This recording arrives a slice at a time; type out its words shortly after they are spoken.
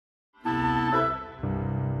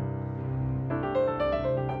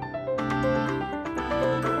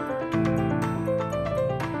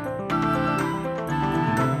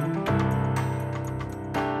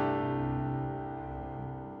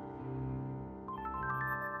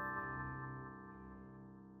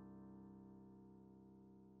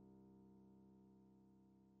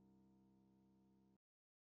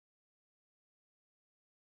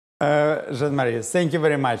Jean-Marie, thank you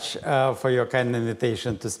very much for your kind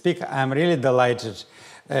invitation to speak. I'm really delighted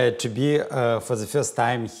to be for the first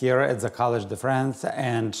time here at the Collège de France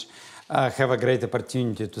and have a great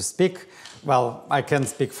opportunity to speak. Well, I can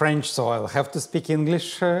speak French, so I'll have to speak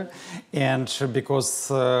English. And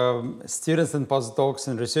because students and postdocs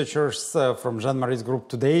and researchers from Jean-Marie's group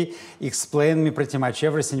today explained me pretty much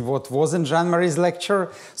everything what was in Jean-Marie's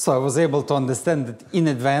lecture, so I was able to understand it in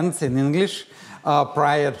advance in English.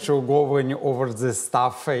 Prior to going over this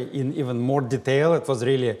stuff in even more detail. It was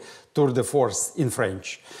really tour de force in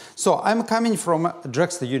French. So I'm coming from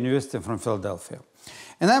Drexel University from Philadelphia.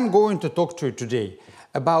 And I'm going to talk to you today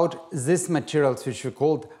about these materials which we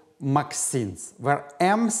called MXenes, where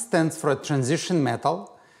M stands for a transition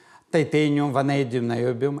metal, titanium, vanadium,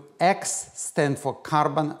 niobium, X stands for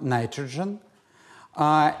carbon, nitrogen,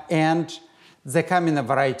 and they come in a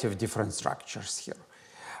variety of different structures here.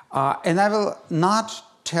 And I will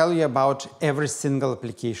not tell you about every single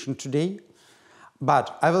application today,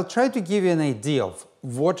 but I will try to give you an idea of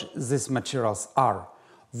what these materials are,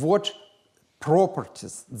 what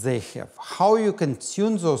properties they have, how you can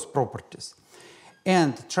tune those properties,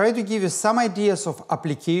 and try to give you some ideas of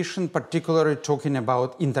application, particularly talking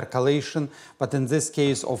about intercalation, but in this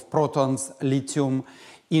case of protons, lithium,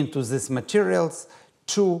 into these materials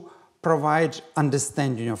to provide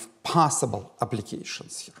understanding of possible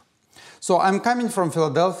applications here. So I'm coming from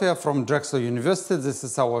Philadelphia, from Drexel University. This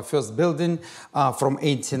is our first building from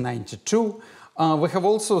 1892. We have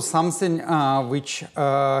also something which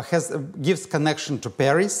gives connection to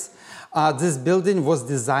Paris. This building was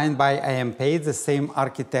designed by IMP, the same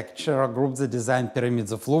architecture group that designed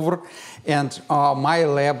pyramids of Louvre. And my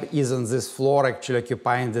lab is on this floor, actually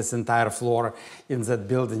occupying this entire floor in that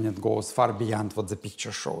building. It goes far beyond what the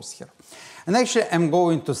picture shows here. And actually, I'm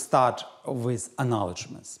going to start with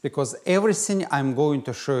acknowledgements, because everything I'm going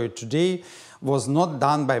to show you today was not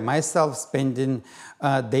done by myself, spending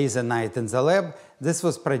days and nights in the lab. This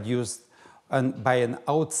was produced by an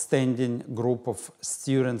outstanding group of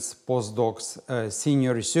students, postdocs,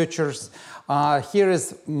 senior researchers. Here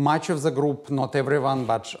is much of the group, not everyone,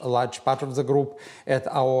 but a large part of the group at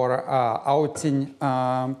our outing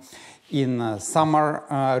in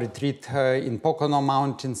summer retreat in Pocono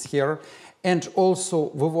Mountains here. And also,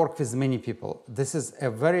 we work with many people. This is a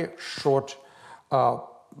very short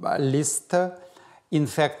list. In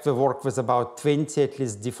fact, we work with about 20 at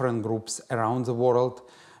least different groups around the world,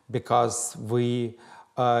 because we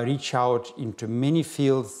reach out into many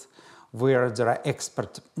fields where there are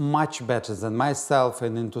experts much better than myself,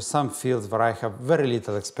 and into some fields where I have very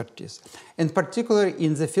little expertise. In particular,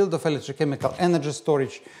 in the field of electrochemical energy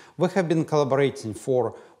storage, we have been collaborating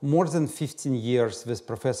for more than 15 years with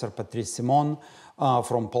Professor Patrice Simon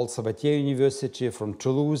from Paul Sabatier University, from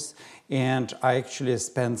Toulouse, and I actually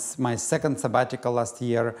spent my second sabbatical last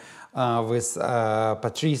year with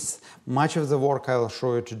Patrice. Much of the work I will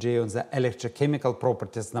show you today on the electrochemical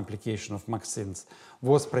properties and application of MXenes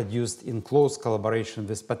was produced in close collaboration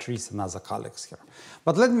with Patrice and other colleagues here.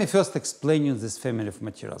 But let me first explain you this family of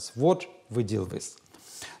materials, what we deal with.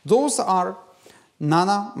 Those are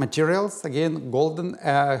nanomaterials. Again, golden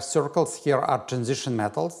circles here are transition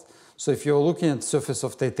metals. So if you're looking at the surface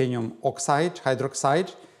of titanium oxide,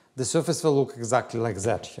 hydroxide, the surface will look exactly like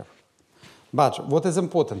that here. But what is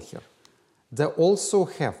important here? They also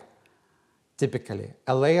have typically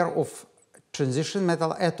a layer of transition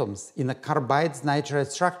metal atoms in a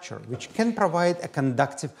carbide-nitride structure, which can provide a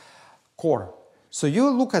conductive core. So you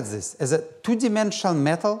look at this as a two-dimensional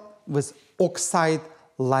metal with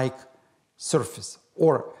oxide-like surface,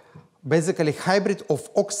 or basically hybrid of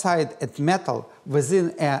oxide and metal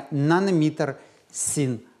within a nanometer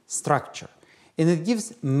thin structure. And it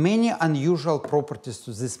gives many unusual properties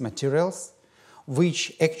to these materials,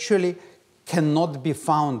 which actually cannot be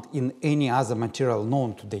found in any other material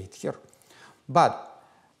known to date here. But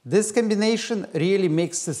this combination really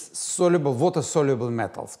makes this soluble, water-soluble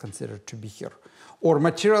metals considered to be here, or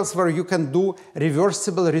materials where you can do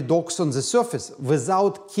reversible redox on the surface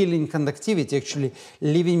without killing conductivity, actually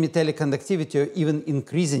leaving metallic conductivity or even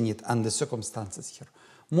increasing it under circumstances here.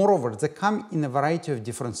 Moreover, they come in a variety of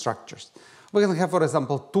different structures. We can have, for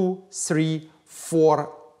example, 2, 3,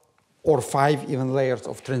 4, or 5 even layers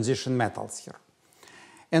of transition metals here.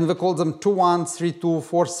 And we call them 2-1, 3-2,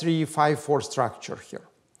 4-3, 5-4 structure here.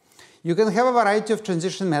 You can have a variety of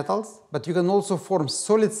transition metals, but you can also form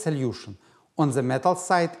solid solution on the metal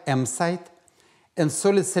side, M side, and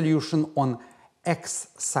solid solution on X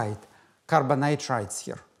side, carbonitrides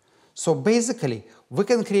here. So basically, we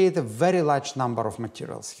can create a very large number of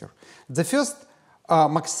materials here. The first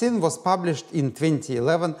MXenes was published in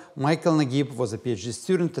 2011. Michael Naguib was a PhD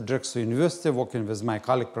student at Drexel University, working with my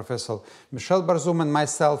colleague, Professor Michel Barzoum, and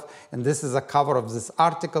myself. And this is a cover of this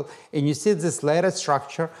article. And you see this layered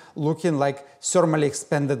structure looking like thermally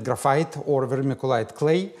expanded graphite or vermiculite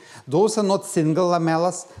clay. Those are not single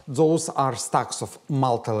lamellas. Those are stacks of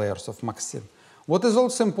multi-layers of MXenes. What is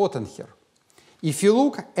also important here, if you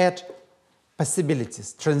look at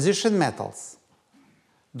possibilities, transition metals,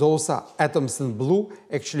 those are atoms in blue.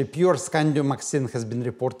 Actually, pure scandium MXenes has been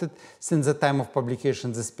reported since the time of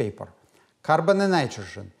publication of this paper. Carbon and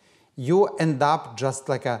nitrogen. You end up just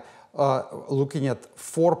like looking at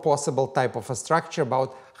 4 possible type of a structure,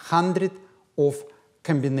 about 100 of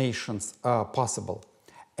combinations possible.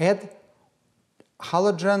 Add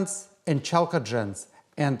halogens and chalcogens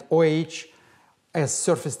and OH as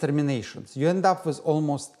surface terminations. You end up with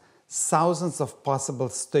almost thousands of possible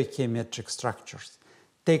stoichiometric structures.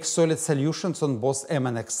 Take solid solutions on both M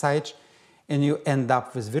and X sides, and you end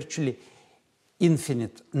up with virtually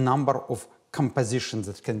infinite number of compositions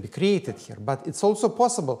that can be created here. But it's also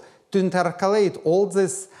possible to intercalate all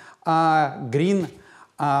these green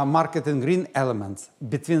marked and green elements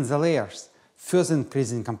between the layers, further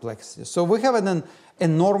increasing complexity. So we have an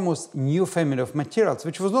enormous new family of materials,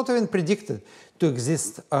 which was not even predicted to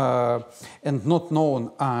exist and not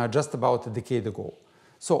known just about a decade ago.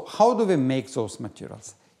 So how do we make those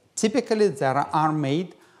materials? Typically, they are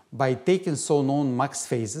made by taking so-known max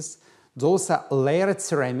phases. Those are layered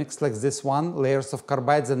ceramics like this one, layers of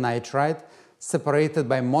carbides and nitride, separated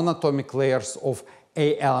by monatomic layers of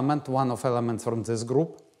A element, one of elements from this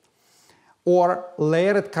group. Or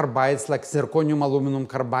layered carbides like zirconium aluminum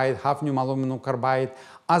carbide, hafnium aluminum carbide,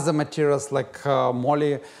 other materials like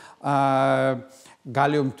moly,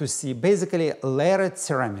 gallium 2C, basically layered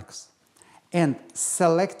ceramics. And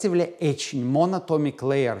selectively etching monatomic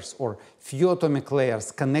layers or few atomic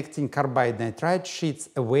layers connecting carbide nitride sheets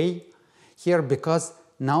away here, because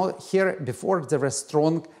now here before there were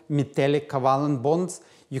strong metallic covalent bonds.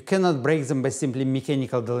 You cannot break them by simply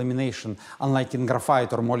mechanical delamination, unlike in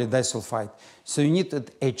graphite or moly disulfide. So you need to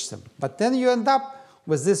etch them. But then you end up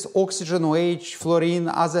with this oxygen, OH, fluorine,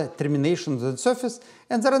 other terminations on the surface,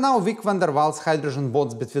 and there are now weak van der Waals hydrogen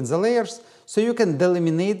bonds between the layers, so you can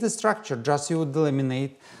delaminate the structure just you would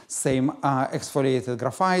delaminate same exfoliated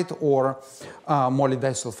graphite or moly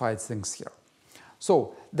disulfide things here.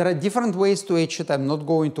 So there are different ways to etch it. I'm not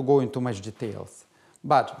going to go into much details.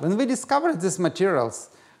 But when we discovered these materials,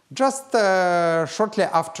 just shortly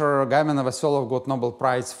after Gaiman and Vasyolov got Nobel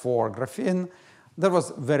Prize for graphene, there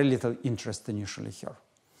was very little interest initially here.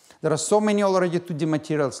 There are so many already 2D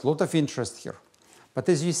materials, a lot of interest here. But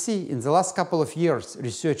as you see, in the last couple of years,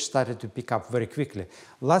 research started to pick up very quickly.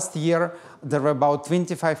 Last year, there were about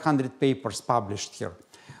 2,500 papers published here.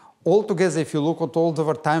 Altogether, if you look at all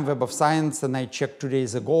over Time Web of Science, and I checked 2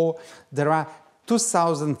 days ago, there are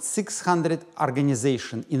 2,600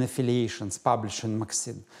 organizations in affiliations published in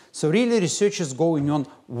MXenes. So really research is going on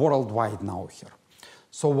worldwide now here.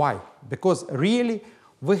 So why? Because really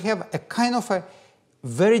we have a kind of a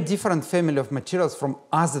very different family of materials from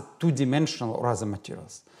other two-dimensional or other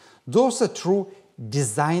materials. Those are true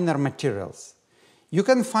designer materials. You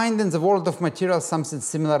can find in the world of materials something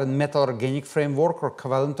similar in metal organic framework or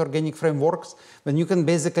covalent organic frameworks, when you can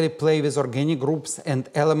basically play with organic groups and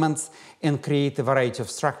elements and create a variety of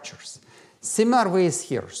structures. Similar ways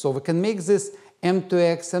here. So we can make this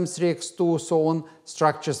M2X, M3X2, so on,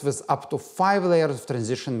 structures with up to 5 layers of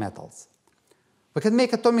transition metals. We can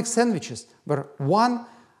make atomic sandwiches where one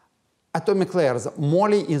atomic layer,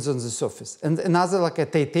 moly, is on the surface, and another like a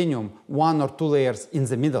titanium, 1 or 2 layers in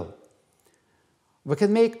the middle. We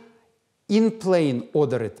can make in-plane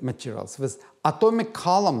ordered materials with atomic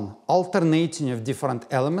column alternating of different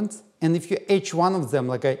elements, and if you etch one of them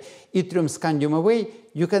like a yttrium scandium away,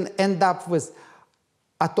 you can end up with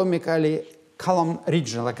atomically column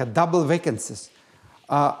region, like a double vacancies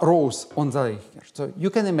rows on the layer here. So you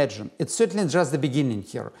can imagine, it's certainly just the beginning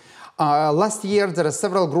here. Last year, there are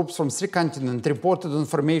several groups from 3 continents reported on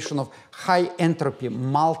formation of high entropy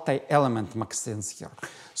multi-element MXenes here.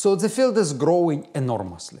 So the field is growing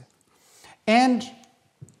enormously. And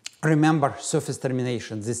remember surface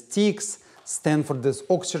termination. These TX stand for this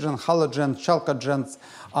oxygen, halogen, chalcogens,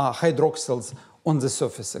 hydroxyls on the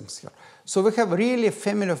surfacings here. So we have really a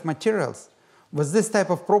family of materials with this type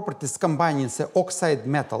of properties combining the oxide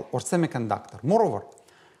metal or semiconductor. Moreover,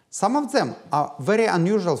 some of them are very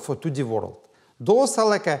unusual for 2D world. Those are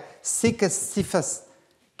like a thickest, stiffest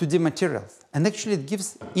 2D materials. And actually it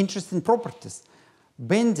gives interesting properties.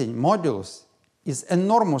 Bending modulus is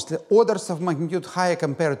enormously orders of magnitude higher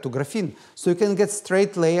compared to graphene. So you can get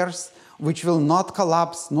straight layers which will not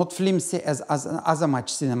collapse, not flimsy as other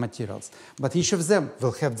much thinner materials. But each of them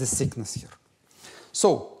will have this thickness here.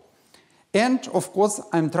 So, and of course,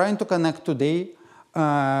 I'm trying to connect today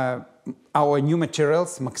our new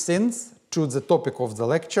materials, MXenes, to the topic of the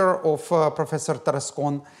lecture of Professor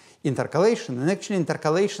Tarascon, intercalation. And actually,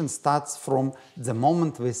 intercalation starts from the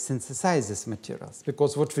moment we synthesize these materials.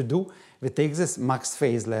 Because what we do, we take this max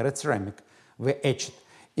phase layer ceramic, we etch it.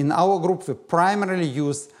 In our group, we primarily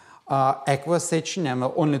use aqueous etching, and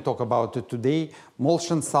I'll only talk about it today.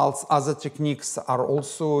 Emulsion salts, other techniques are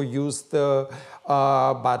also used,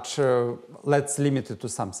 but let's limit it to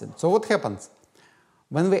something. So what happens?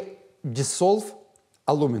 When we dissolve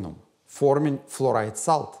aluminum, forming fluoride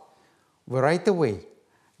salt, we right away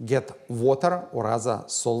get water or other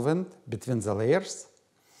solvent between the layers.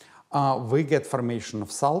 We get formation of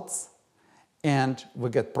salts, and we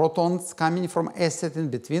get protons coming from acid in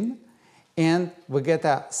between, and we get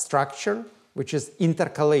a structure which is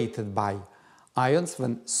intercalated by ions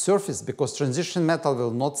when surface, because transition metal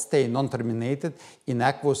will not stay non-terminated in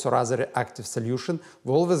aqueous or other active solution.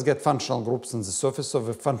 We always get functional groups on the surface, so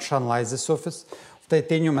we functionalize the surface of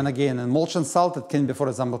titanium. And again, in emulsion salt, it can be, for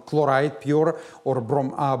example, chloride pure or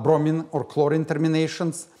bromine or chlorine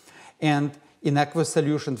terminations. And in aqueous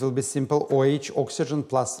solution, it will be simple OH, oxygen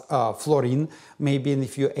plus fluorine, maybe in a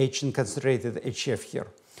few H in concentrated HF here.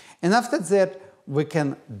 And after that, we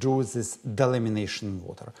can do this delamination in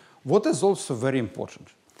water. What is also very important,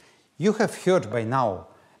 you have heard by now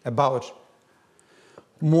about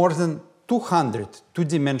more than 200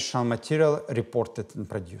 two-dimensional material reported and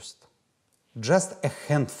produced. Just a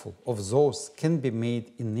handful of those can be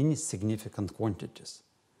made in any significant quantities.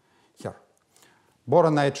 Here,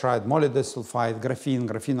 boron nitride, molybdenum disulfide, graphene,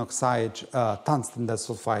 graphene oxide, tungsten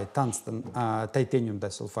disulfide, tungsten, titanium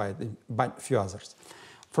disulfide, and a few others.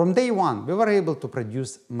 From day one, we were able to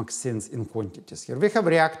produce MXenes in quantities. Here we have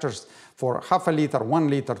reactors for half a liter, 1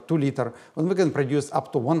 liter, 2 liter, and we can produce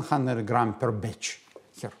up to 100 grams per batch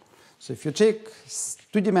here. So if you take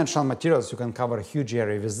two-dimensional materials, you can cover a huge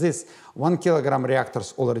area with this. 1 kilogram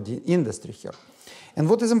reactors already in industry here. And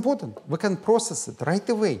what is important, we can process it right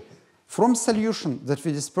away from solution that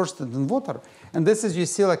we dispersed it in water. And this is, you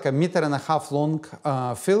see, like a 1.5 meter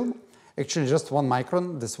long film. Actually, just 1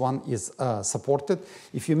 micron. This one is supported.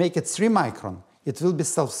 If you make it 3 micron, it will be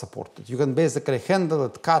self-supported. You can basically handle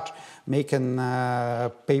it, cut, make an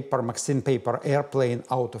paper, MXene paper airplane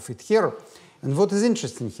out of it here. And what is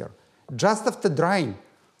interesting here, just after drying,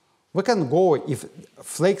 we can go, if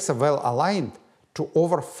flakes are well aligned, to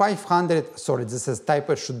over 500, sorry, this is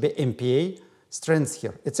typo, it should be MPa strengths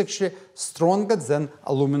here. It's actually stronger than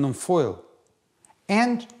aluminum foil.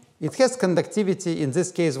 And it has conductivity, in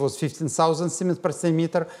this case was 15,000 Siemens per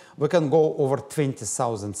centimeter. We can go over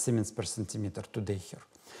 20,000 Siemens per centimeter today here.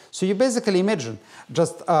 So you basically imagine,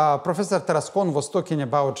 just Professor Tarascon was talking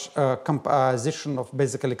about composition of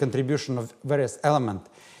basically contribution of various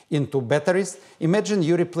elements into batteries. Imagine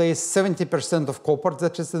you replace 70% of copper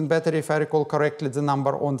that is in battery, if I recall correctly the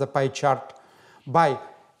number on the pie chart, by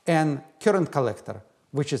a current collector,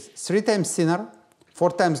 which is 3 times thinner,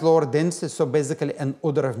 4 times lower density, so basically an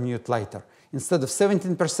order of magnitude lighter. Instead of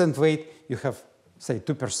 17% weight, you have, say,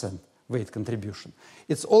 2% weight contribution.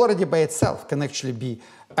 It's already by itself can actually be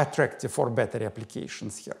attractive for battery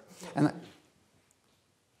applications here. And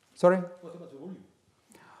sorry? What about the volume?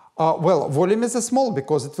 Well, volume is small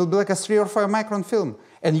because it will be like a 3 or 5 micron film.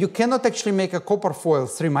 And you cannot actually make a copper foil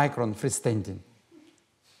 3 micron freestanding.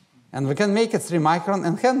 And we can make it 3 micron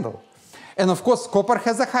and handle. And of course, copper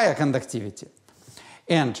has a higher conductivity.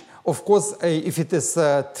 And of course, if it is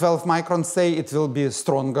 12 microns, say, it will be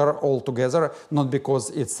stronger altogether, not because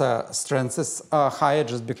its strength is higher,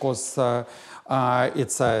 just because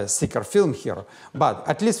it's a thicker film here. But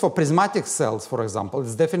at least for prismatic cells, for example,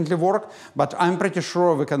 it's definitely work, but I'm pretty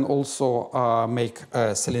sure we can also make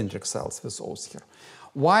cylindric cells with those here.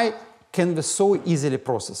 Why can we so easily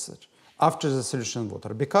process it after the solution in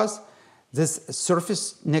water? Because this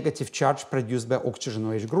surface negative charge produced by oxygen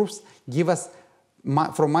OH groups give us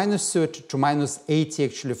from -30 to -80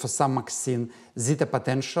 actually for some MXene zeta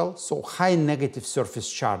potential, so high negative surface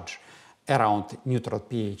charge around neutral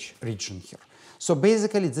pH region here. So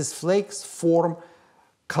basically these flakes form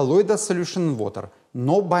colloidal solution in water,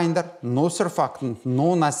 no binder, no surfactant,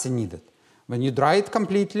 no nothing needed. When you dry it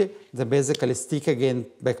completely, they basically stick again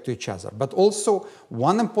back to each other. But also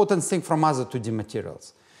one important thing from other 2D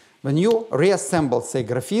materials. When you reassemble, say,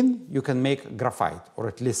 graphene, you can make graphite, or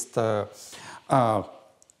at least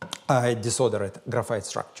disordered graphite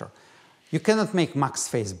structure. You cannot make max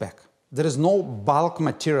phase back. There is no bulk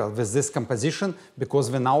material with this composition because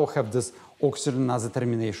we now have this oxygen as a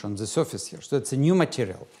termination on the surface here. So it's a new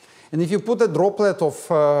material. And if you put a droplet of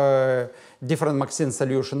different MXenes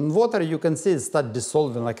solution in water, you can see it start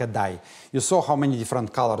dissolving like a dye. You saw how many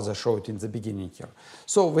different colors I showed in the beginning here.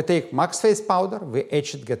 So we take max phase powder, we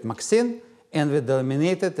etch it, get MXene, and we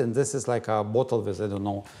delaminate it, and this is like a bottle with, I don't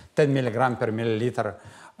know, 10 milligram per milliliter,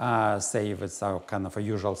 say if it's a kind of a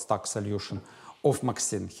usual stock solution of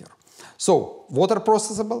MXene here. So water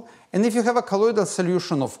processable, and if you have a colloidal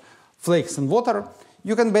solution of flakes in water,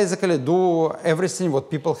 you can basically do everything what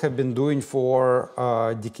people have been doing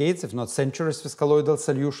for decades, if not centuries, with colloidal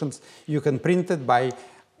solutions. You can print it by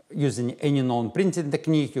using any known printing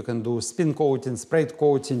technique. You can do spin coating, sprayed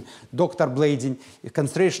coating, doctor blading. If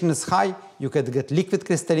concentration is high, you can get liquid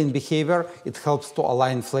crystalline behavior. It helps to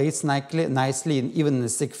align flakes nicely, and even in a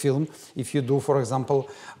thick film, if you do, for example,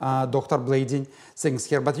 doctor blading things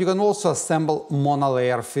here. But you can also assemble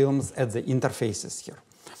monolayer films at the interfaces here.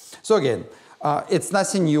 So again, it's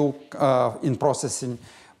nothing new in processing,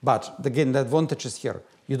 but again, the advantage is here.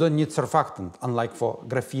 You don't need surfactant, unlike for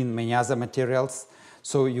graphene, many other materials,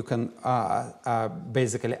 so you can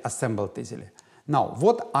basically assemble it easily. Now,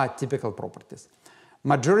 what are typical properties?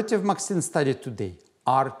 Majority of MXenes studied today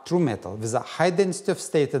are true metal with a high density of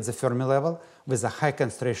state at the Fermi level with a high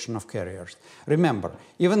concentration of carriers. Remember,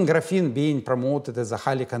 even graphene being promoted as a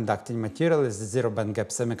highly conducting material is a zero band gap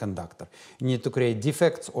semiconductor. You need to create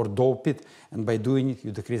defects or dope it, and by doing it,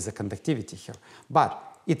 you decrease the conductivity here.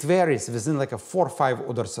 But it varies within like a 4 or 5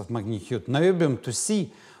 orders of magnitude. Niobium 2C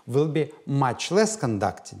will be much less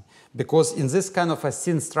conducting, because in this kind of a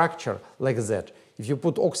thin structure like that, if you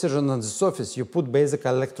put oxygen on the surface, you put basic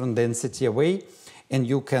electron density away, and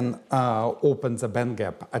you can open the band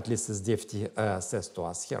gap, at least as DFT says to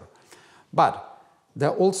us here. But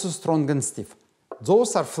they're also strong and stiff.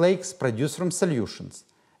 Those are flakes produced from solutions,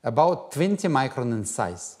 about 20 micron in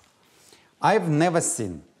size. I've never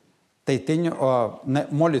seen titanium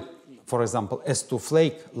moly, for example, S2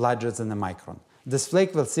 flake larger than a micron. This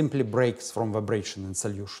flake will simply break from vibration in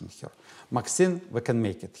solution here. MXene, we can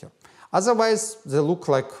make it here. Otherwise, they look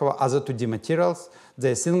like other 2D materials.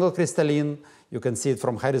 They're single crystalline. You can see it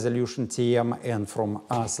from high resolution TM and from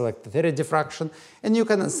selected area diffraction. And you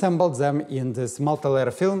can assemble them in this multi-layer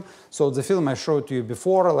film. So the film I showed you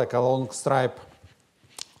before, like a long stripe,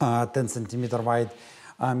 10 centimeter wide,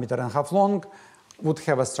 meter and a half long, would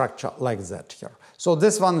have a structure like that here. So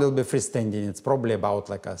this one will be freestanding. It's probably about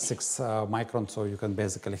like a 6 micron, so you can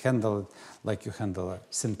basically handle it like you handle a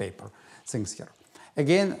thin paper, things here.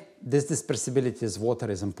 Again, this dispersibility as water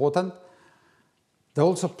is important. They're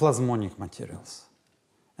also plasmonic materials.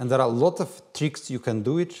 And there are a lot of tricks you can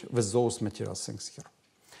do it with those materials, things here.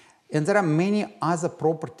 And there are many other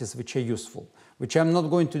properties which are useful, which I'm not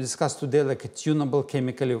going to discuss today, like a tunable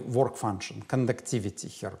chemically work function, conductivity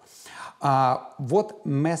here.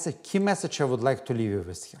 Key message I would like to leave you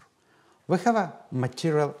with here. We have a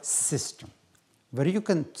material system where you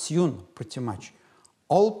can tune pretty much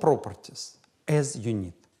all properties as you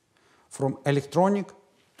need. From electronic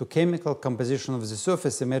to chemical composition of the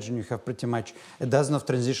surface, imagine you have pretty much a dozen of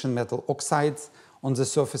transition metal oxides on the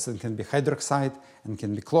surface, and can be hydroxide, and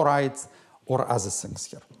can be chlorides, or other things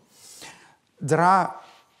here. There are,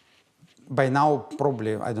 by now,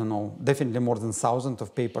 probably, I don't know, definitely more than 1,000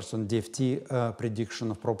 of papers on DFT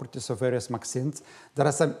prediction of properties of various MXenes. There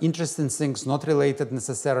are some interesting things not related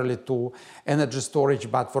necessarily to energy storage,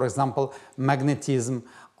 but for example, magnetism,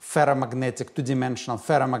 ferromagnetic, two-dimensional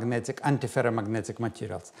ferromagnetic, antiferromagnetic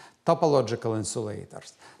materials, topological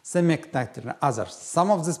insulators, semiconductor, and others. Some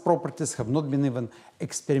of these properties have not been even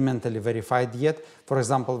experimentally verified yet. For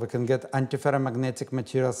example, we can get antiferromagnetic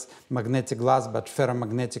materials, magnetic glass, but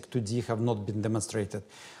ferromagnetic 2D have not been demonstrated.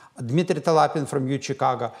 Dmitry Talapin from U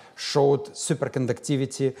Chicago showed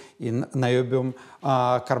superconductivity in niobium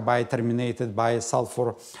carbide terminated by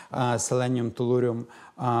sulfur, selenium, tellurium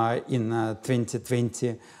in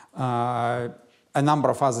 2020. A number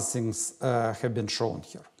of other things have been shown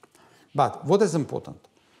here. But what is important?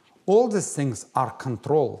 All these things are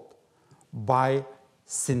controlled by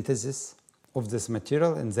synthesis of this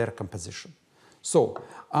material and their composition. So,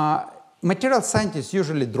 material scientists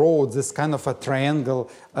usually draw this kind of a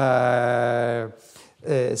triangle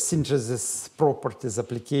synthesis properties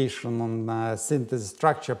application on synthesis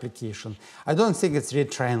structure application. I don't think it's really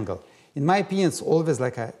triangle. In my opinion, it's always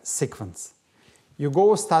like a sequence. You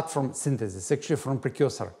go start from synthesis, actually from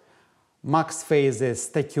precursor. Max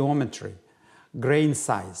phases, stoichiometry, grain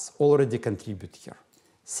size already contribute here.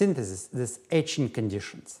 Synthesis, these etching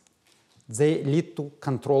conditions, they lead to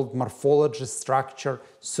controlled morphology, structure,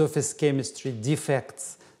 surface chemistry,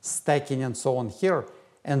 defects, stacking, and so on here.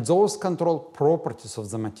 And those control properties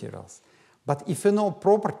of the materials. But if we know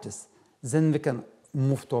properties, then we can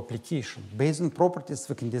move to application. Based on properties,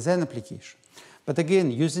 we can design application. But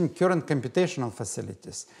again, using current computational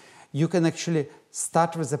facilities, you can actually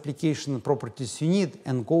start with application and properties you need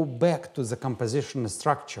and go back to the composition and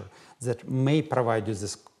structure that may provide you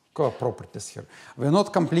these properties here. We're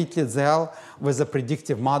not completely there with the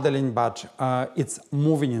predictive modeling, but it's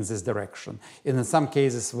moving in this direction. And in some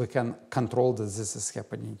cases, we can control that this is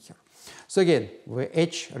happening here. So again, we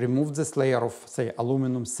remove this layer of, say,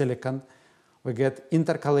 aluminum, silicon. We get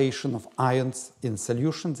intercalation of ions in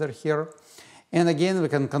solutions that are here. And again, we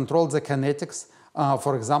can control the kinetics,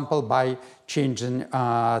 for example, by changing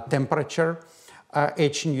temperature.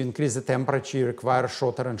 Etching, you increase the temperature, you require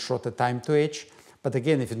shorter and shorter time to etch. But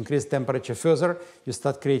again, if you increase temperature further, you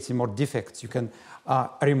start creating more defects. You can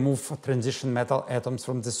remove transition metal atoms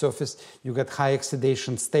from the surface. You get high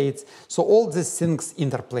oxidation states. So all these things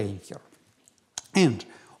interplaying here. And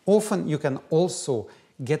often you can also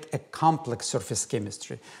get a complex surface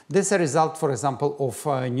chemistry. This is a result, for example, of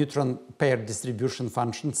neutron pair distribution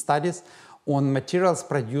function studies on materials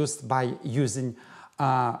produced by using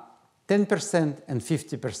 10% and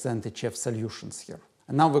 50% HF solutions here.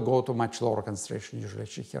 And now we go to much lower concentration, usually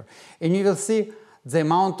here. And you will see the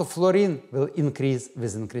amount of fluorine will increase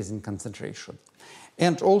with increasing concentration.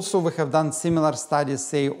 And also we have done similar studies,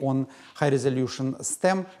 say, on high-resolution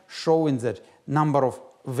STEM, showing that number of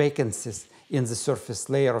vacancies in the surface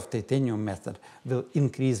layer of titanium method will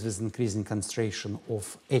increase with increasing concentration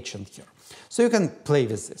of etchant here. So you can play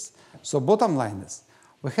with this. So bottom line is,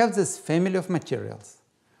 we have this family of materials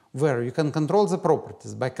where you can control the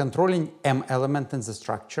properties by controlling M element in the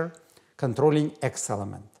structure, controlling X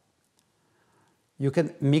element. You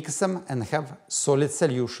can mix them and have solid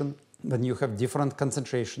solution when you have different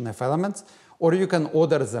concentration of elements, or you can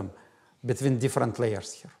order them between different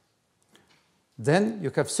layers here. Then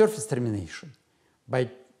you have surface termination. By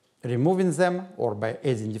removing them or by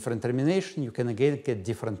adding different termination, you can again get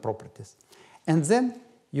different properties. And then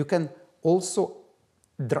you can also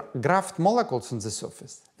graft molecules on the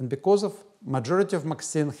surface. And because of majority of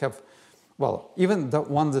MXenes have, well, even the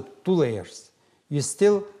one with 2 layers, you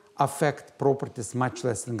still affect properties much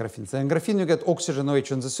less than graphene. So in graphene, you get oxygen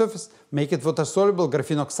OH on the surface, make it water-soluble,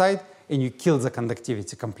 graphene oxide, and you kill the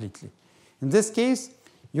conductivity completely. In this case,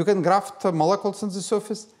 you can graft molecules on the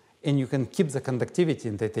surface, and you can keep the conductivity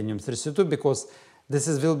in titanium-32 because this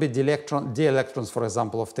will be the electrons, for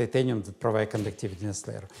example, of titanium that provide conductivity in this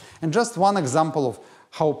layer. And just one example of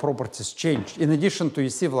how properties change. In addition to, you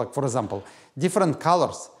see, like, for example, different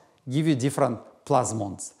colors give you different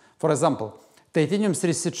plasmons. For example,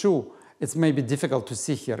 titanium-32, it's maybe difficult to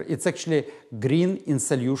see here. It's actually green in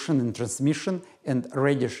solution in transmission and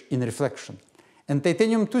reddish in reflection. And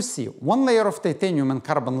titanium-2C, one layer of titanium and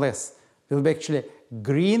carbon less, will be actually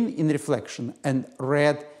green in reflection and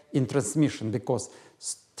red in transmission, because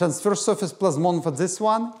transverse surface plasmon for this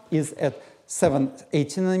one is at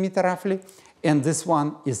 780 nanometer roughly, and this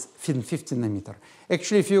one is 50 nanometer.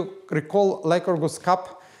 Actually, if you recall Lycurgus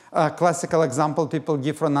cup, classical example people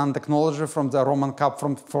give from nanotechnology from the Roman cup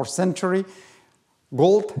from 4th century,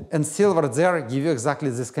 gold and silver there give you exactly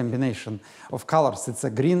this combination of colors. It's a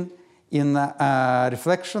green in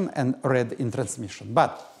reflection and red in transmission.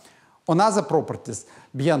 But on other properties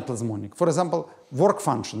beyond plasmonic, for example, work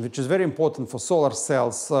function, which is very important for solar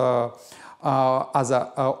cells, other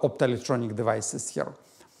optoelectronic devices here.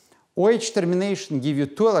 OH termination give you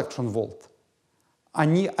 2 electron volt.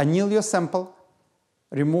 Anneal your sample,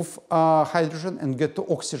 remove hydrogen and get to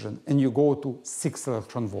oxygen, and you go to 6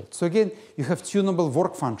 electron volt. So again, you have tunable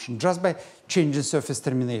work function just by changing surface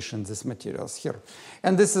termination, these materials here.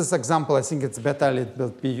 And this is example, I think it's better a little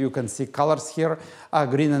bit. You can see colors here,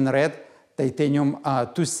 green and red,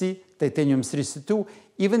 titanium-2C, titanium-32.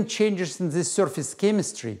 Even changes in this surface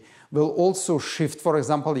chemistry will also shift, for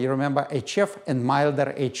example, you remember HF and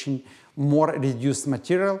milder etching, more reduced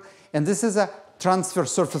material. And this is a transfer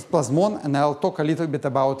surface plasmon, and I'll talk a little bit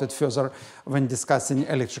about it further when discussing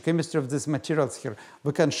electrochemistry of these materials here.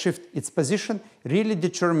 We can shift its position, really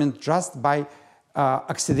determined just by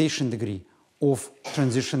oxidation degree of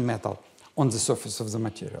transition metal on the surface of the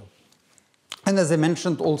material. And as I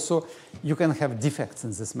mentioned also, you can have defects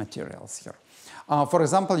in these materials here. For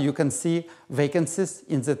example, you can see vacancies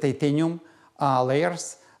in the titanium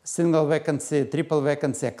layers, single vacancy, triple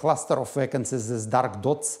vacancy, a cluster of vacancies, these dark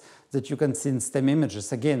dots that you can see in STEM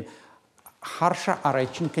images. Again, harsher are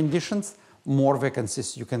etching conditions, more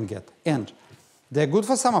vacancies you can get. And they're good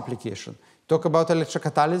for some application. Talk about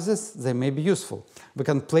electrocatalysis, they may be useful. We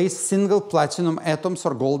can place single platinum atoms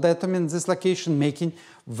or gold atom in this location, making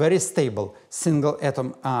very stable single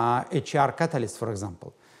atom HER catalyst, for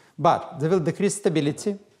example. But they will decrease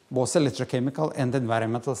stability, both electrochemical and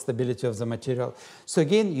environmental stability of the material. So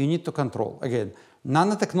again, you need to control. Again,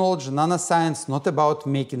 nanotechnology, nanoscience, not about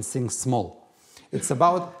making things small. It's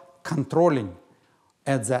about controlling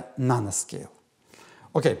at the nanoscale.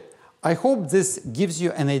 Okay, I hope this gives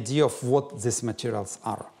you an idea of what these materials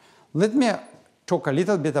are. Let me talk a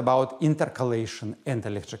little bit about intercalation and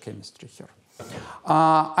electrochemistry here.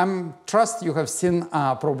 I trust you have seen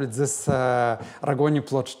probably this Ragone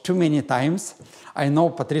plot too many times. I know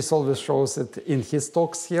Patrice always shows it in his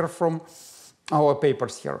talks here from our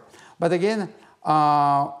papers here. But again,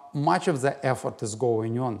 much of the effort is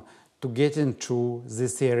going on to get into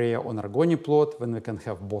this area on Ragone plot when we can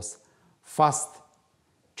have both fast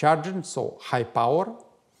charging, so high power,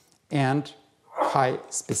 and high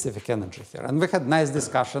specific energy here. And we had nice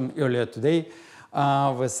discussion earlier today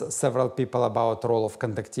with several people about the role of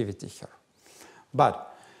conductivity here.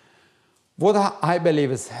 But what I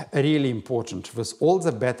believe is really important with all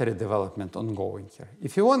the battery development ongoing here,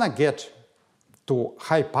 if you want to get to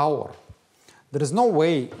high power, there is no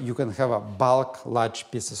way you can have a bulk, large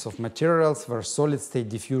pieces of materials where solid-state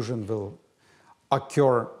diffusion will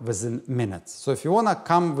occur within minutes. So if you want to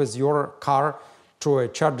come with your car to a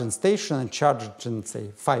charging station and charge it in,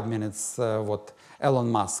 say, 5 minutes, what Elon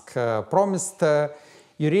Musk promised,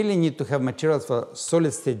 you really need to have materials where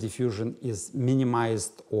solid-state diffusion is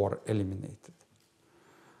minimized or eliminated.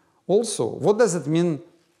 Also, what does it mean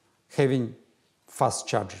having fast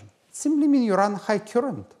charging? It simply means you run high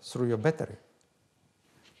current through your battery.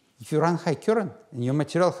 If you run high current and your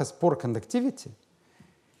material has poor conductivity,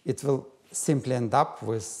 it will simply end up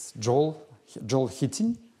with Joule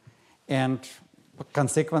heating, and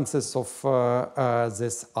consequences of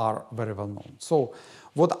this are very well known. So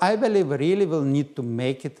what I believe really will need to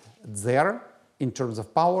make it there in terms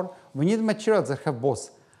of power, we need materials that have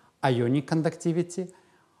both ionic conductivity,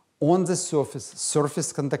 on the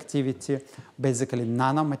surface conductivity, basically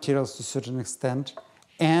nanomaterials to a certain extent,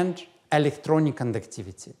 and electronic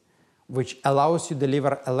conductivity, which allows you to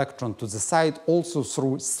deliver electron to the side also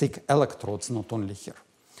through thick electrodes, not only here.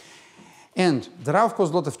 And there are, of course,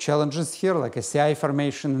 a lot of challenges here, like ACI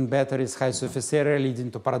formation in batteries, high surface area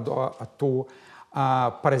leading to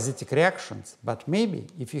parasitic reactions. But maybe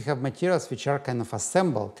if you have materials which are kind of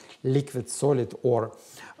assembled, liquid, solid, or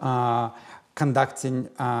conducting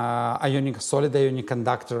solid ionic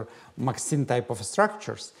conductor, MXene type of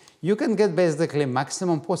structures, you can get basically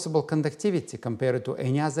maximum possible conductivity compared to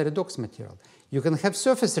any other redox material. You can have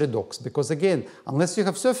surface redox, because again, unless you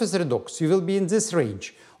have surface redox, you will be in this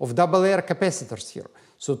range of double layer capacitors here.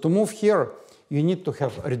 So to move here, you need to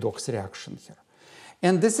have redox reaction here.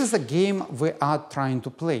 And this is a game we are trying to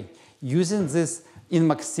play, using this in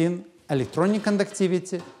MXene electronic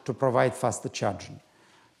conductivity to provide faster charging,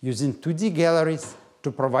 using 2D galleries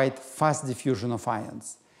to provide fast diffusion of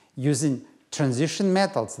ions, using transition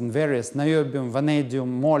metals in various niobium,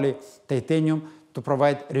 vanadium, moly, titanium to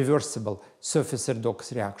provide reversible surface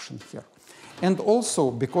redox reaction here. And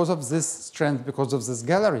also, because of this strength, because of these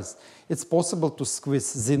galleries, it's possible to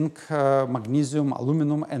squeeze zinc, magnesium,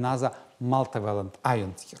 aluminum, and other multivalent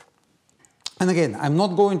ions here. And again, I'm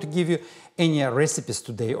not going to give you any recipes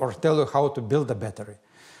today or tell you how to build a battery.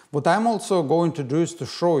 What I'm also going to do is to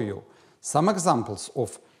show you some examples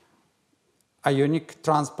of ionic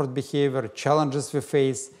transport behavior, challenges we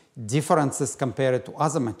face, differences compared to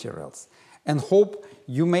other materials, and hope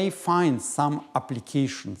you may find some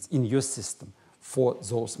applications in your system for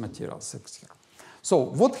those materials here. So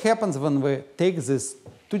what happens when we take these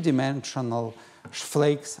two-dimensional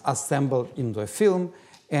flakes assembled into a film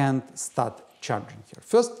and start charging here?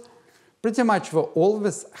 First, pretty much we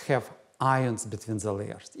always have ions between the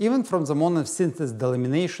layers. Even from the moment of synthesis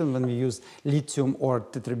delamination, when we use lithium or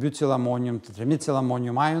tetrabutyl ammonium, tetramethyl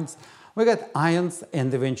ammonium ions, we get ions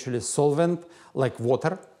and eventually solvent like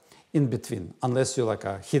water in between, unless you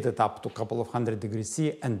heat it up to a couple of 100 degrees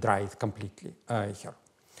C and dry it completely here.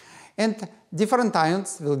 And different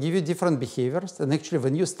ions will give you different behaviors, and actually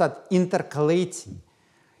when you start intercalating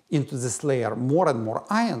into this layer more and more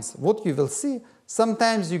ions, what you will see,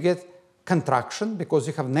 sometimes you get contraction because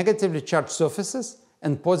you have negatively charged surfaces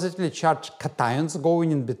and positively charged cations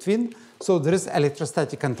going in between, so there is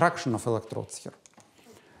electrostatic contraction of electrodes here.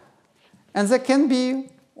 And there can be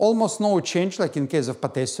almost no change, like in case of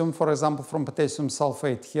potassium, for example, from potassium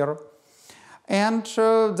sulfate here. And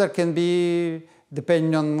there can be,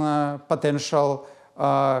 depending on potential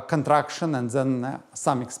contraction and then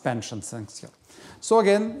some expansion things here. So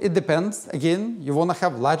again, it depends. Again, you want to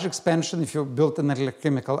have large expansion if you build an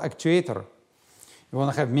electrochemical actuator. You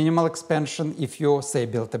want to have minimal expansion if you, say,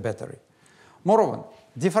 build a battery. Moreover,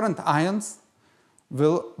 different ions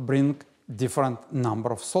will bring different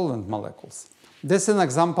number of solvent molecules. This is an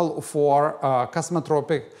example for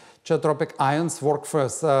cosmotropic cheotropic ions work for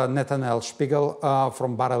Nathaniel Spiegel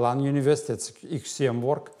from Bar-Ilan University. It's XCM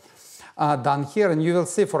work done here, and you will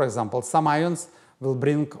see, for example, some ions will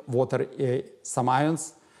bring water, some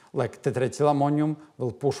ions like tetraethylammonium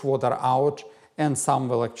will push water out, and some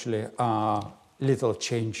will actually little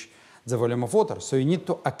change the volume of water. So you need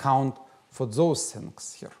to account for those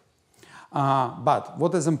things here. But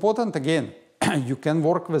what is important, again, you can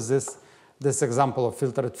work with this example of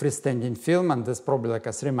filtered freestanding film, and this is probably like a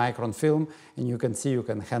 3-micron film, and you can see you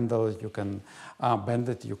can handle it, you can bend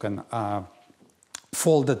it, you can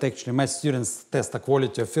fold it. Actually, my students test the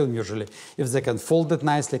quality of film usually. If they can fold it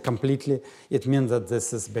nicely, completely, it means that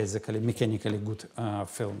this is basically mechanically good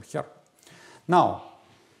film here. Now,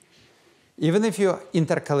 even if you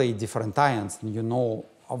intercalate different ions and you know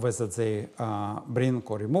whether they bring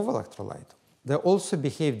or remove electrolyte, they also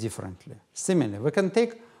behave differently. Similarly, we can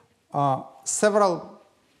take several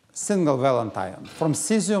single valent ions from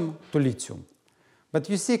cesium to lithium, but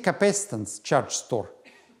you see capacitance charge store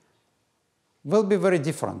will be very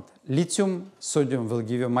different. Lithium, sodium will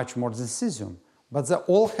give you much more than cesium, but they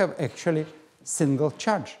all have actually single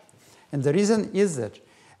charge. And the reason is that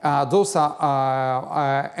those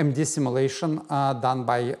are MD simulation done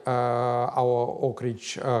by our Oak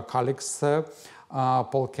Ridge colleagues,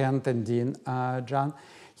 Paul Kent and Dean John.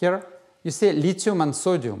 Here you see lithium and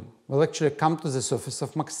sodium will actually come to the surface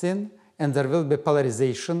of MXene, and there will be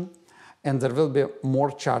polarization, and there will be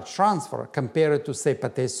more charge transfer compared to, say,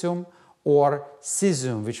 potassium or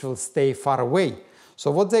cesium, which will stay far away.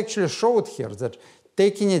 So what they actually showed here is that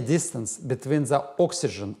taking a distance between the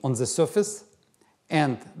oxygen on the surface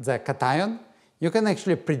and the cation, you can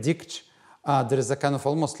actually predict there is a kind of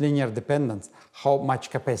almost linear dependence how much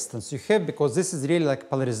capacitance you have, because this is really like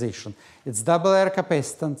polarization. It's double layer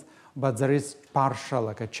capacitance, but there is partial,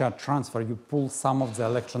 like a charge transfer. You pull some of the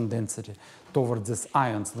electron density toward these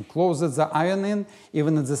ions. The closer the ion in,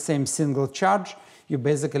 even at the same single charge, you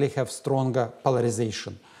basically have stronger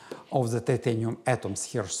polarization of the titanium atoms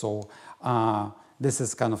here. So this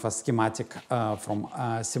is kind of a schematic from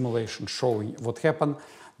simulation showing what happened.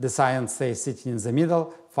 This ion, say, sitting in the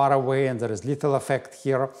middle, far away, and there is little effect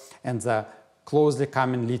here, and the closely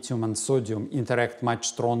coming lithium and sodium interact much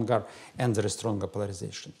stronger, and there is stronger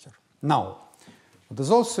polarization here. Now, what is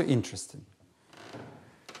also interesting,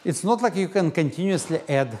 it's not like you can continuously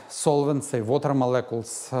add solvents, say water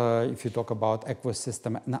molecules, if you talk about aqueous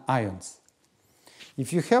system, and ions.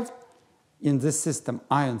 If you have in this system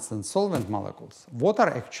ions and solvent molecules, water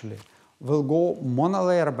actually will go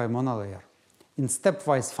monolayer by monolayer in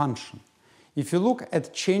stepwise function. If you look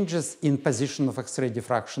at changes in position of X-ray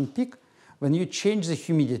diffraction peak, when you change the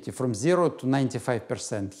humidity from 0 to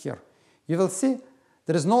 95% here, you will see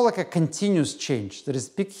there is no like a continuous change. There is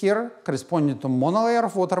peak here corresponding to monolayer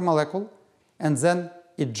of water molecule, and then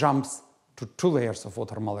it jumps to 2 layers of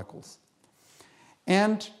water molecules.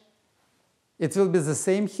 And it will be the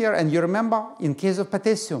same here. And you remember, in case of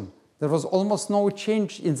potassium, there was almost no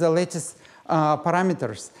change in the lattice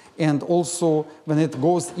parameters. And also, when it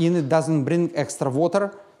goes in, it doesn't bring extra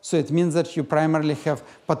water. So it means that you primarily have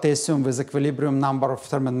potassium with equilibrium number of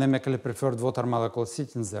thermodynamically preferred water molecules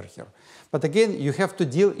sitting there here. But again, you have to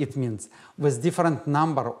deal, it means, with different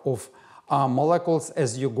number of molecules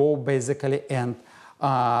as you go basically and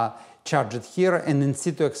charge it here. And in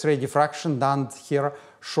situ X-ray diffraction done here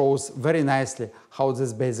shows very nicely how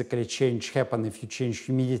this basically change happen if you change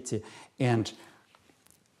humidity, and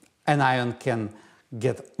an ion can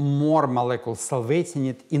get more molecules salvating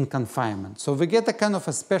it in confinement. So we get a kind of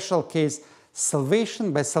a special case,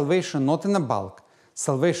 salvation by salvation, not in a bulk,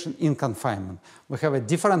 salvation in confinement. We have a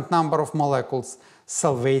different number of molecules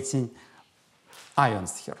salvating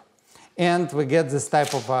ions here. And we get this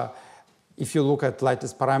type of, if you look at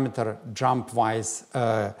lattice parameter, jump-wise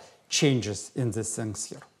changes in these things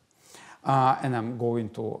here. And I'm going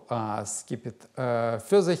to skip it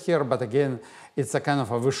further here, but again, it's a kind of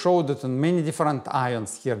we showed it on many different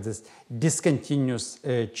ions here, this discontinuous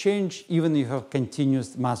change, even if you have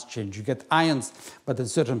continuous mass change. You get ions, but at a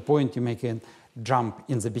certain point you make a jump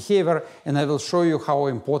in the behavior, and I will show you how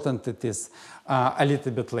important it is a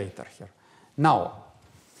little bit later here. Now,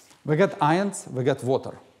 we get ions, we get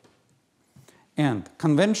water. And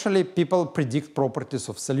conventionally, people predict properties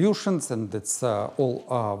of solutions, and it's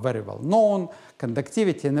all very well known,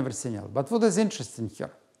 conductivity and everything else. But what is interesting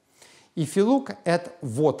here? If you look at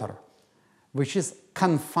water, which is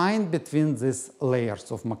confined between these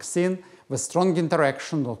layers of MXene with strong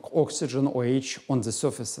interaction of oxygen OH on the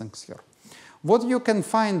surface things here, what you can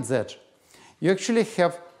find that you actually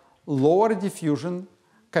have lower diffusion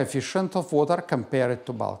coefficient of water compared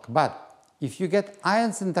to bulk. But if you get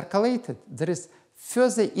ions intercalated, there is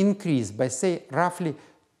further increase by, say, roughly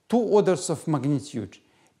 2 orders of magnitude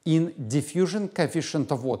in diffusion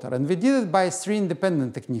coefficient of water. And we did it by 3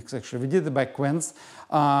 independent techniques, actually. We did it by Quent's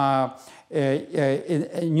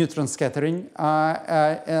neutron scattering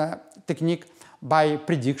technique, by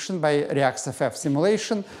prediction, by reacts-FF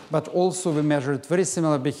simulation, but also we measured very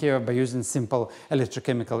similar behavior by using simple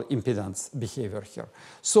electrochemical impedance behavior here.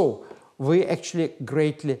 So we actually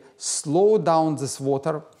greatly slow down this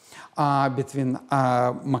water between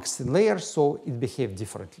MXene layers, so it behaves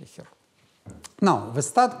differently here. Now, we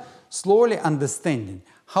start slowly understanding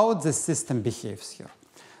how the system behaves here.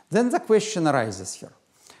 Then the question arises here.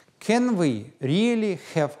 Can we really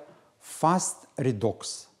have fast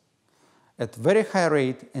redox at very high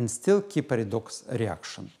rate and still keep a redox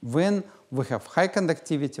reaction when we have high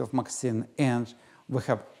conductivity of MXene and we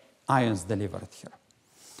have ions delivered here?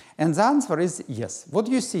 And the answer is yes. What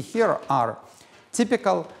you see here are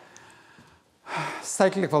typical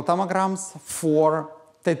cyclic voltammograms for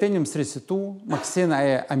titanium 3C2,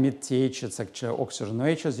 MXene amid TH, it's actually oxygen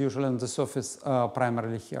OH is usually on the surface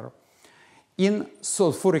primarily here, in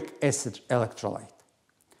sulfuric acid electrolyte.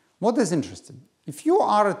 What is interesting? If you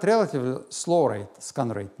are at relatively slow rate, scan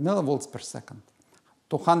rate, millivolts per second,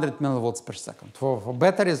 200 millivolts per second. For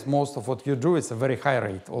batteries, most of what you do is a very high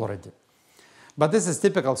rate already. But this is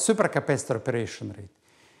typical supercapacitor operation rate.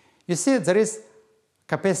 You see there is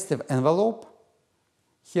capacitive envelope.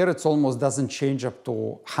 Here it almost doesn't change up to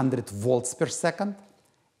 100 volts per second.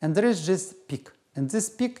 And there is this peak. And this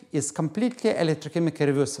peak is completely electrochemically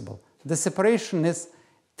reversible. The separation is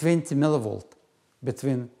 20 millivolt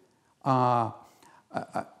between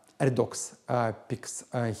redox peaks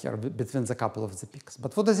here, between the couple of the peaks.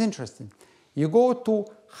 But what is interesting, you go to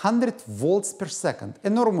 100 volts per second,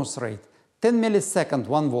 enormous rate, 10 milliseconds,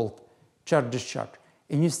 1 volt charge discharge,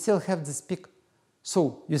 and you still have this peak.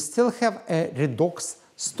 So you still have a redox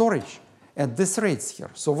storage at these rates here.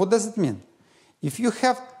 So what does it mean? If you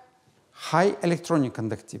have high electronic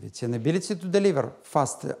conductivity and ability to deliver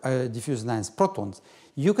fast diffusion ions, protons,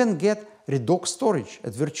 you can get redox storage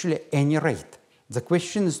at virtually any rate. The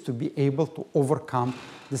question is to be able to overcome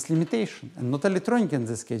this limitation. And not electronic in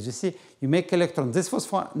this case. You see, you make electron. This was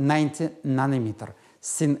for 90 nanometer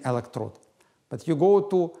thin electrode. But you go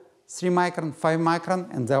to 3 micron, 5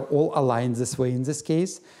 micron, and they're all aligned this way in this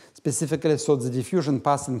case. Specifically, so the diffusion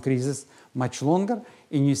path increases much longer,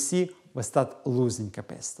 and you see we start losing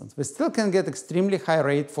capacitance. We still can get extremely high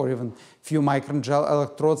rate for even few micron gel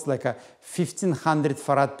electrodes, like a 1500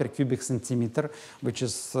 farad per cubic centimeter, which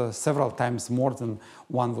is several times more than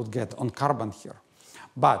one would get on carbon here.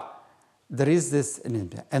 But there is this,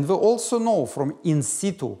 and we also know from in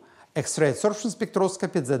situ X-ray absorption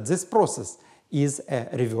spectroscopy that this process is a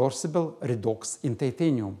reversible redox in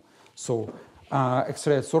titanium. So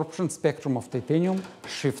X-ray absorption spectrum of titanium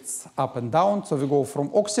shifts up and down. So we go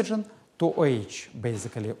from oxygen to OH,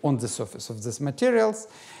 basically, on the surface of these materials.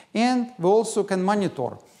 And we also can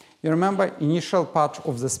monitor. You remember initial part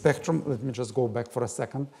of the spectrum. Let me just go back for a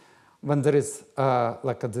second. When there is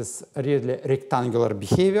like this really rectangular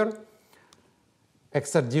behavior,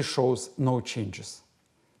 XRD shows no changes.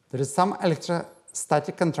 There is some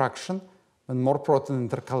electrostatic contraction when more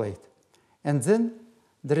protons intercalate. And then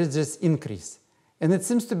there is this increase. And it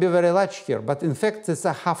seems to be very large here, but in fact it's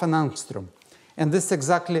a half an angstrom. And this is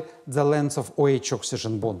exactly the length of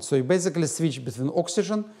OH-oxygen bond. So you basically switch between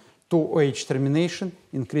oxygen to OH termination,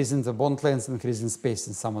 increasing the bond length, increasing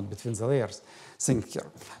spacing somewhat between the layers. Think here.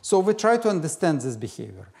 So we try to understand this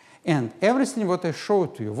behavior. And everything what I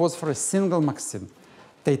showed to you was for a single MXene,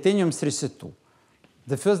 titanium 3C2,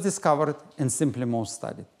 the first discovered and simply most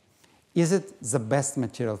studied. Is it the best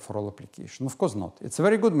material for all application? Of course not. It's a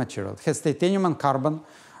very good material. It has titanium and carbon,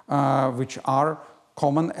 which are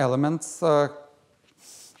common elements,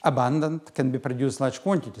 abundant, can be produced large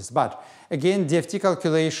quantities. But again, DFT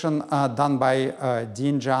calculation done by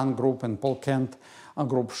Dean Jahn group and Paul Kent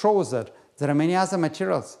group shows that there are many other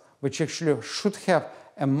materials which actually should have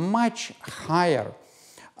a much higher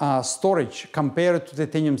storage compared to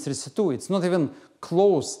titanium 3C2. It's not even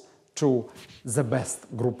close to the best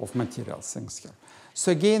group of materials things here.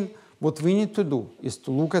 So again, what we need to do is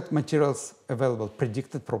to look at materials available,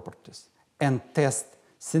 predicted properties, and test,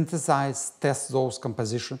 synthesize, test those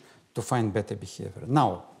compositions to find better behavior.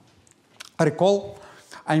 Now, recall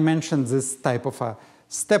I mentioned this type of a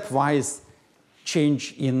stepwise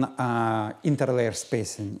change in interlayer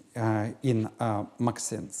spacing in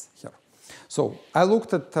MXenes here. So we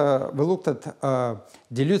looked at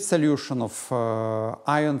dilute solution of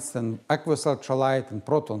ions and aqueous electrolyte and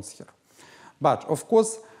protons here. But of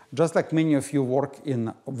course, just like many of you work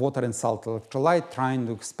in water and salt electrolyte, trying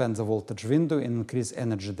to expand the voltage window and increase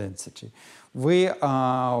energy density. We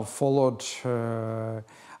followed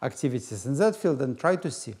activities in that field and tried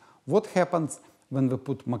to see what happens when we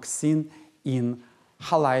put MXene in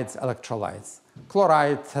halides electrolytes.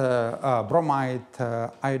 Chloride, bromide,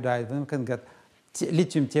 iodide, and we can get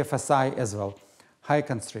lithium TFSI as well, high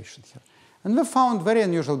concentration here. And we found very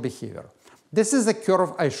unusual behavior. This is a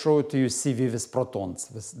curve I showed to you CV with protons,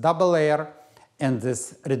 with double layer and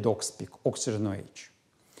this redox peak, oxygen OH.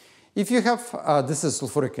 If you have, this is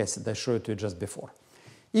sulfuric acid, I showed to you just before.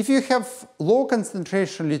 If you have low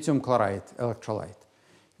concentration lithium chloride electrolyte,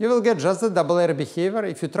 you will get just the double layer behavior.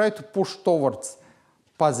 If you try to push towards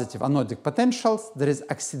positive anodic potentials, there is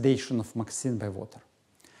oxidation of MXene by water.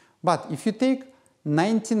 But if you take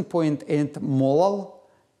 19.8 molar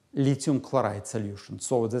lithium chloride solution,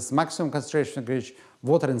 so this maximum concentration reach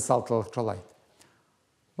water and salt electrolyte,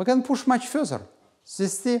 we can push much further. So you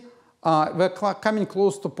see, we're coming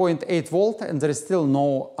close to 0.8 volt and there is still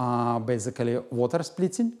no basically water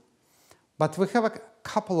splitting, but we have a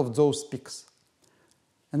couple of those peaks.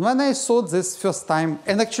 And when I saw this first time,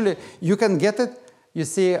 and actually you can get it, you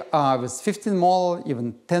see with 15 mol,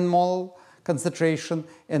 even 10 mol concentration,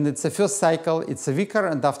 and it's a first cycle, it's a weaker,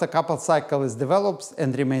 and after a couple of cycles it develops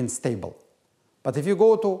and remains stable. But if you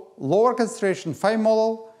go to lower concentration, 5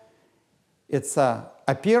 mol, it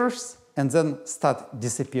appears and then start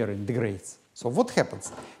disappearing, degrades. So what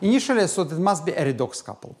happens? Initially I thought it must be a redox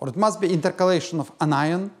couple, or it must be intercalation of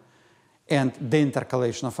anion and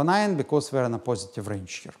deintercalation of anion because we're in a positive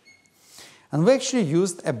range here. And we actually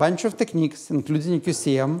used a bunch of techniques, including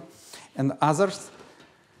QCM and others,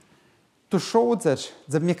 to show that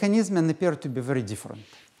the mechanism appears to be very different.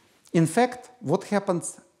 In fact, what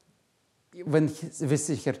happens when we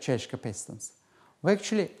see here charge capacitance? We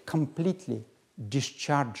actually completely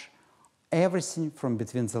discharge everything from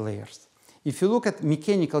between the layers. If you look at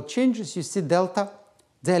mechanical changes, you see delta,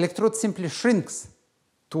 the electrode simply shrinks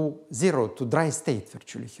to zero, to dry state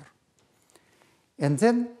virtually here. And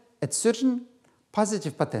then at certain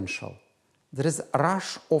positive potential, there is a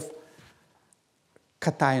rush of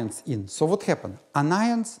cations in. So what happened?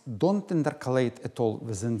 Anions don't intercalate at all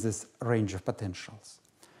within this range of potentials.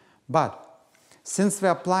 But since we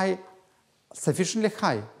apply sufficiently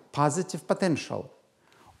high positive potential,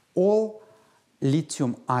 all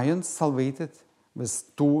lithium ions solvated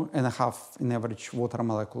with 2.5 in average water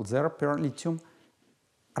molecules there per lithium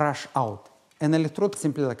rush out. And electrode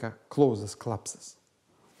simply like a closes, collapses.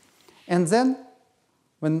 And then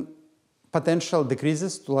when potential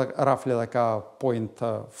decreases to roughly like a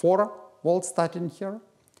 0.4 volt starting here,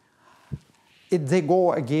 they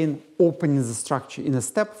go again opening the structure in a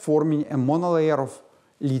step, forming a monolayer of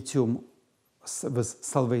lithium with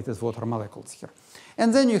solvated water molecules here.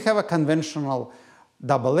 And then you have a conventional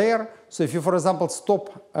double layer. So if you, for example,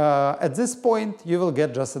 stop at this point, you will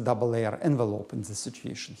get just a double layer envelope in this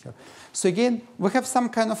situation here. So again, we have some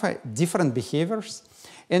kind of different behaviors.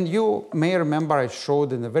 And you may remember I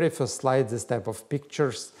showed in the very first slide this type of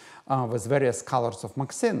pictures with various colors of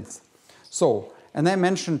MXenes. So, and I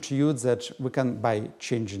mentioned to you that we can, by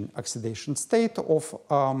changing oxidation state of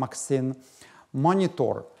MXene,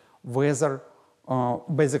 monitor whether,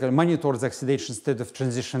 basically monitor the oxidation state of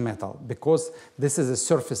transition metal, because this is a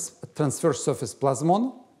surface, transverse surface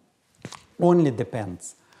plasmon, only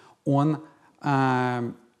depends on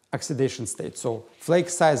oxidation state. So flake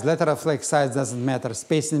size, lateral flake size doesn't matter,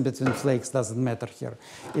 spacing between flakes doesn't matter here.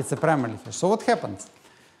 It's a primary here. So what happens?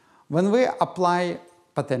 When we apply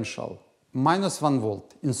potential -1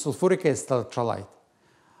 volt in sulfuric acid electrolyte,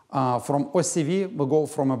 from OCV we go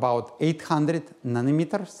from about 800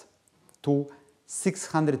 nanometers to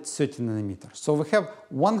 630 nanometers. So we have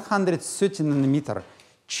 130 nanometer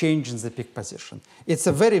change in the peak position. It's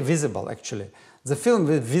a very visible actually. The film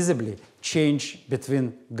will visibly change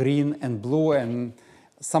between green and blue, and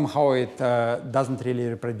somehow it doesn't really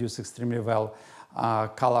reproduce extremely well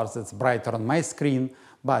colors that's brighter on my screen,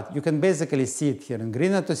 but you can basically see it here in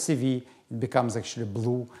green at OCV, it becomes actually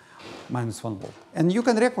blue -1 volt. And you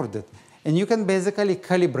can record it, and you can basically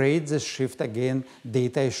calibrate the shift again,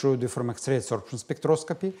 data I showed you from X-ray absorption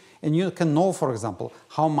spectroscopy, and you can know, for example,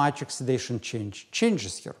 how much oxidation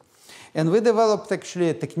changes here. And we developed actually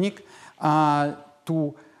a technique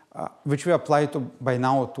which we apply to by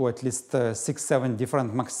now to at least 6-7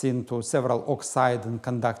 different MXene to several oxide and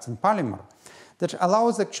conducting polymer. that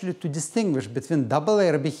allows actually to distinguish between double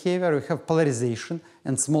layer behavior. You have polarization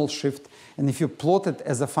and small shift, and if you plot it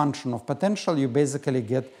as a function of potential, you basically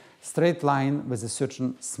get straight line with a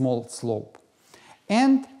certain small slope.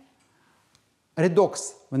 And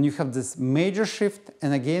redox, when you have this major shift,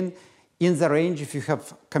 and again, in the range, if you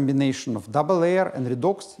have combination of double layer and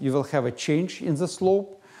redox, you will have a change in the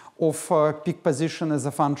slope of peak position as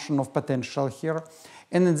a function of potential here.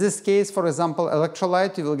 And in this case, for example,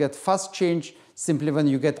 electrolyte, you will get fast change simply when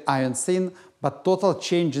you get ions in, but total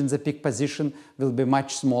change in the peak position will be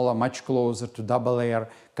much smaller, much closer to double layer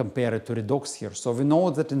compared to redox here. So we know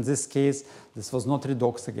that in this case, this was not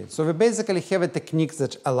redox again. So we basically have a technique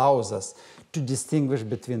that allows us to distinguish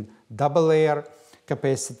between double layer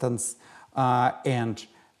capacitance and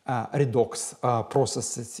redox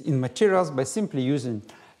processes in materials by simply using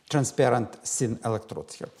transparent thin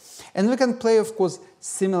electrodes here. And we can play, of course,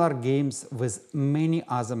 similar games with many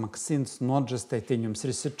other MXenes, not just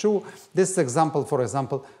titanium-332. This example, for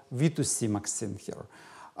example, V2C MXene here.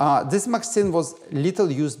 This MXene was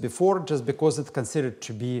little used before just because it's considered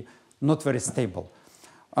to be not very stable.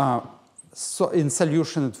 So in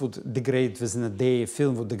solution, it would degrade within a day,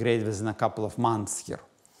 film would degrade within a couple of months here.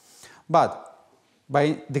 But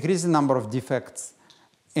by decreasing number of defects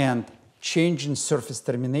and changing surface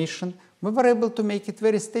termination, we were able to make it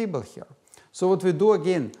very stable here. So what we do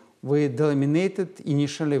again, we delaminate it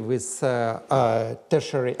initially with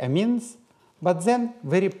tertiary amines, but then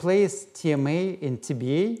we replace TMA and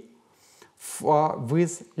TBA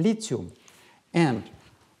with lithium. And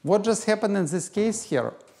what just happened in this case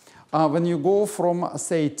here, when you go from,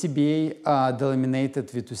 say, TBA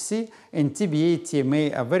delaminated V2C and TBA,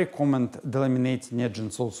 TMA are very common delaminating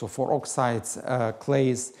agents also for oxides,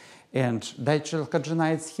 clays, and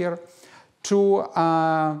dichalcogenides here, to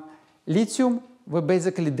lithium, we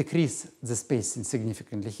basically decrease the spacing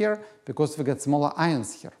significantly here because we get smaller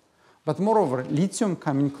ions here. But moreover, lithium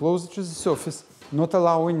coming closer to the surface, not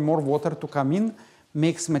allowing more water to come in,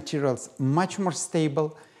 makes materials much more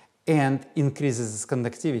stable and increases its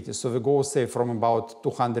conductivity. So we go, say, from about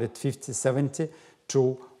 250, 70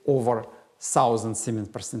 to over 1,000 Siemens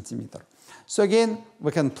per centimeter. So again,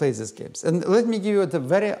 we can play these games. And let me give you the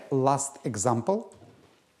very last example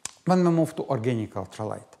when we move to organic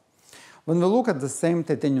electrolyte. When we look at the same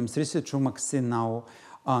titanium-332 MXene now,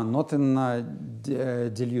 not in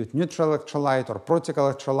dilute neutral electrolyte or protic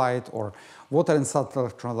electrolyte or water and salt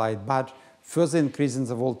electrolyte, but further increasing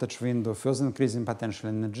the voltage window, further increasing potential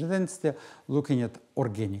energy density, looking at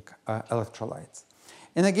organic electrolytes.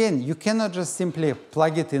 And again, you cannot just simply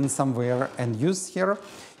plug it in somewhere and use here.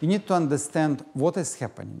 You need to understand what is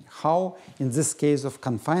happening, how, in this case of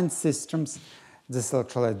confined systems, this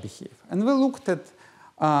electrolyte behave. And we looked at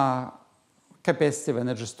capacitive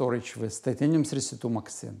energy storage with titanium-332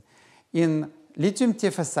 MXene. In lithium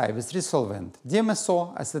TFSI with resolvent,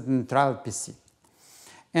 DMSO, acetate nitrile, PC.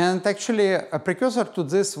 And actually, a precursor to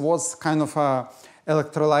this was kind of a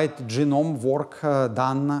electrolyte genome work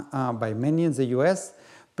done by many in the US,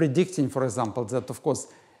 predicting, for example, that, of course,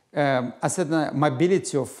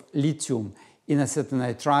 mobility of lithium in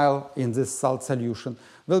acetonitrile in this salt solution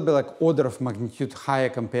will be like order of magnitude higher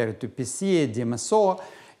compared to PCA, DMSO,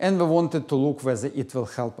 and we wanted to look whether it will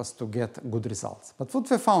help us to get good results. But what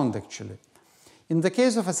we found actually, in the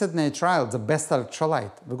case of acetonitrile, the best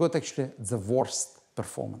electrolyte, we got actually the worst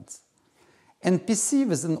performance. And PC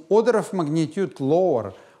with an order of magnitude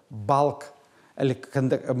lower bulk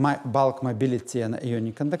mobility and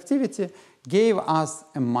ionic conductivity gave us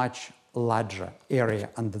a much larger area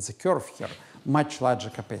under the curve here, much larger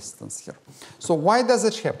capacitance here. So why does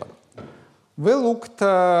it happen? We looked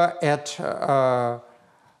at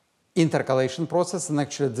intercalation process, and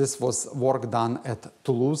actually this was work done at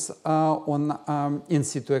Toulouse on in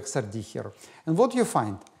situ XRD here. And what you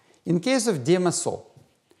find, in case of DMSO,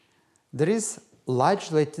 there is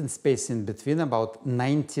large latent space in between, about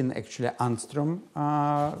 19 actually angstrom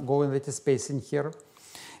going latent space in here.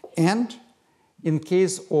 And in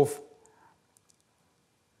case of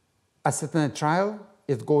acetonitrile,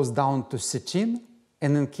 it goes down to 13,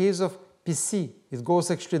 and in case of PC, it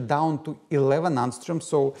goes actually down to 11 angstrom,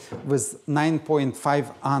 so with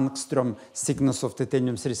 9.5 angstrom thickness of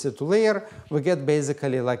titanium-332 layer, we get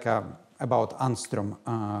basically like about angstrom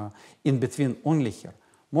in between only here.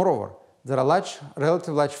 Moreover, there are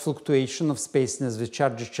relatively large fluctuation of spaciness with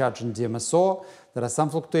charge-discharge in DMSO. There are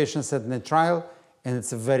some fluctuations at nitrile, and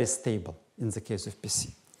it's very stable in the case of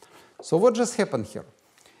PC. So what just happened here?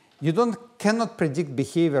 You cannot predict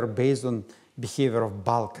behavior based on behavior of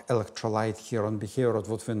bulk electrolyte here, on behavior of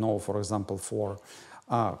what we know, for example, for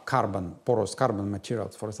porous carbon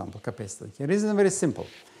materials, for example, capacity. The reason is very simple.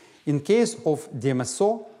 In case of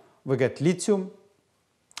DMSO, we get lithium,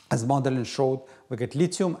 as modeling showed, we get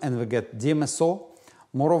lithium and we get DMSO.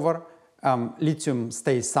 Moreover, lithium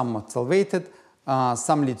stays somewhat solvated,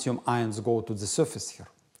 some lithium ions go to the surface here.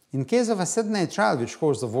 In case of acetonitrile, which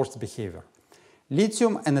shows the worst behavior,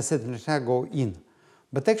 lithium and acetonitrile go in,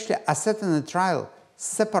 but actually acetonitrile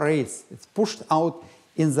separates, it's pushed out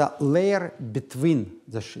in the layer between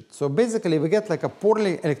the sheet. So basically we get like a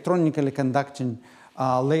poorly electronically conducting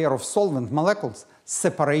layer of solvent molecules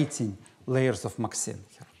separating layers of MXene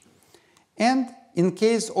here. And in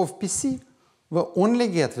case of PC, we only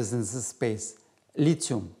get within this space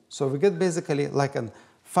lithium. So we get basically like a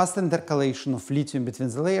fast intercalation of lithium between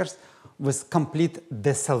the layers with complete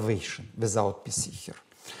desolvation without PC here.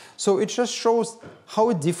 So it just shows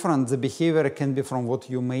how different the behavior can be from what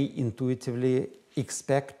you may intuitively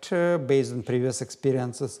expect based on previous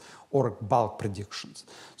experiences or bulk predictions.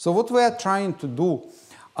 So what we are trying to do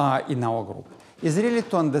in our group is really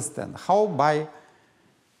to understand how by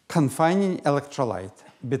confining electrolyte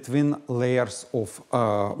between layers of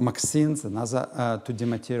MXenes and other 2D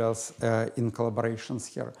materials in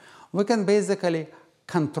collaborations here, we can basically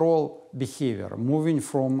control behavior, moving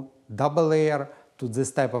from double layer to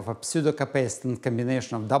this type of a pseudo-capacitant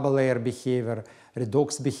combination of double layer behavior,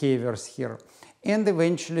 redox behaviors here, and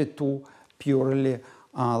eventually to purely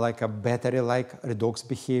like a battery-like redox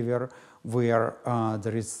behavior where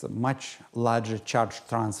there is much larger charge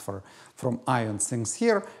transfer from ion things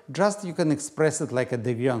here. Just you can express it like a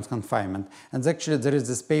degree of confinement. And actually there is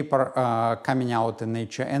this paper coming out in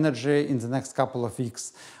Nature Energy in the next couple of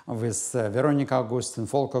weeks with Veronica Augustin,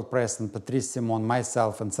 Volker Press, and Patrice Simon,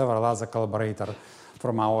 myself, and several other collaborators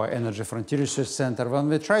from our Energy Frontier Research Center, when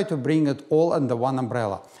we try to bring it all under one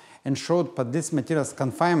umbrella and showed for this material's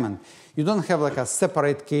confinement, you don't have like a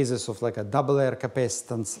separate cases of like a double layer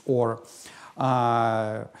capacitance or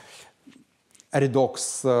a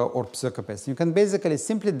redox or pseudo-capacitance. You can basically,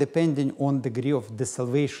 simply depending on degree of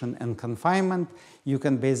desolvation and confinement, you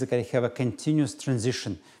can basically have a continuous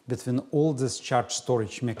transition between all these charge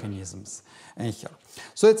storage mechanisms and here.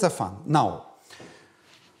 So it's a fun. Now,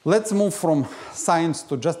 let's move from science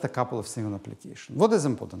to just a couple of single applications. What is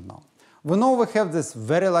important now? We know we have this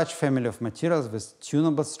very large family of materials with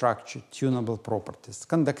tunable structure, tunable properties,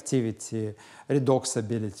 conductivity,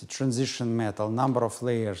 redoxability, transition metal, number of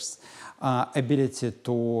layers, ability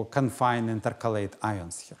to confine and intercalate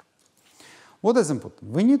ions here. What is important?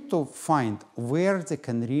 We need to find where they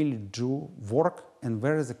can really do work and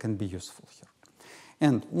where they can be useful here.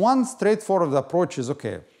 And one straightforward approach is,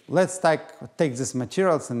 okay, let's take these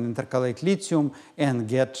materials and intercalate lithium and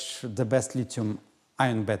get the best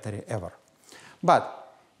lithium-ion battery ever.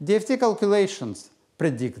 But DFT calculations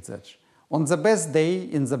predict that on the best day,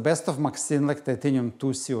 in the best of MXene, like titanium 2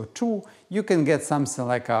 CO2, you can get something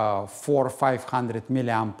like a 400–500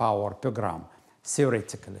 milliamp hour per gram,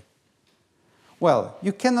 theoretically. Well,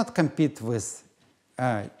 you cannot compete with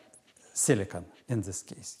silicon in this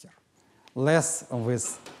case here, less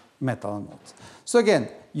with metal anodes. So again,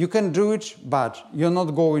 you can do it, but you're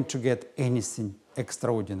not going to get anything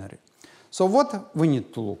extraordinary. So what we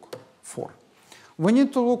need to look for? We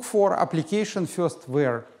need to look for application first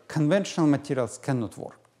where conventional materials cannot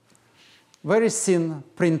work. Very thin,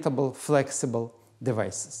 printable, flexible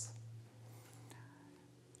devices.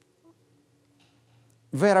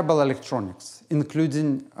 Wearable electronics,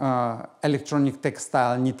 including electronic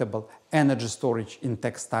textile knittable, energy storage in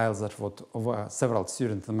textiles, that what several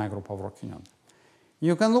students in my group are working on.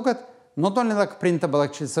 You can look at not only like printable,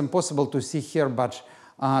 actually it's impossible to see here, but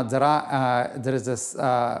there is this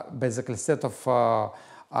basically set of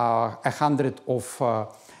 100 of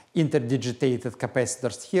interdigitated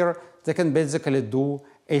capacitors here. They can basically do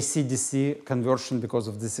AC-DC conversion because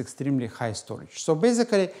of this extremely high storage. So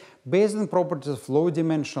basically, based on properties of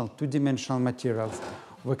low-dimensional, two-dimensional materials,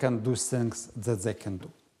 we can do things that they can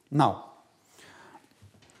do. Now,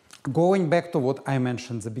 going back to what I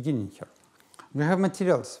mentioned at the beginning here, we have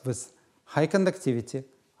materials with high conductivity,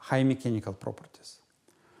 high mechanical properties.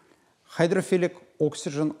 Hydrophilic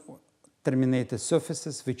oxygen-terminated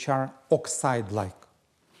surfaces which are oxide-like.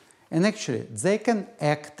 And actually, they can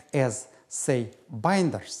act as, say,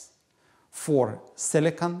 binders for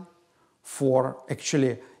silicon, for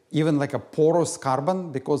actually even like a porous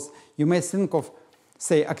carbon, because you may think of,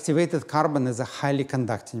 say, activated carbon as a highly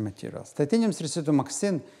conducting material. Titanium-32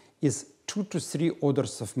 MXene is 2 to 3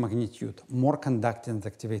 orders of magnitude more conducting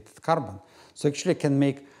than activated carbon. So actually it can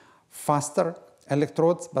make faster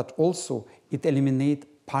electrodes, but also it eliminates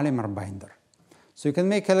polymer binder. So you can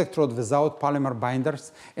make electrode without polymer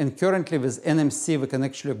binders, and currently with NMC we can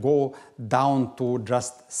actually go down to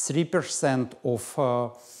just 3%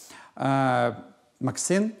 of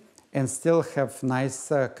MXene and still have nice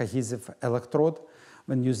cohesive electrode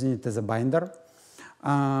when using it as a binder.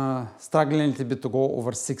 Struggling a little bit to go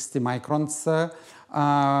over 60 microns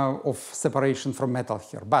of separation from metal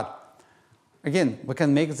here. But again, we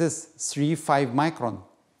can make this 3-5 micron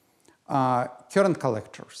current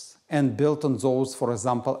collectors and build on those, for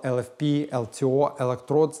example, LFP, LTO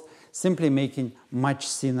electrodes, simply making much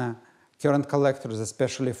thinner current collectors,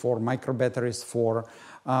 especially for micro batteries, for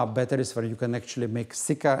batteries where you can actually make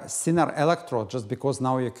thinner electrode. Just because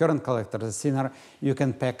now your current collector is thinner, you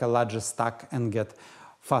can pack a larger stack and get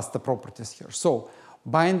faster properties here. So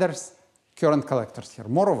binders, current collectors here.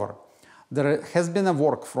 Moreover, there has been a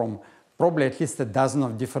work from probably at least a dozen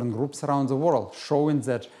of different groups around the world showing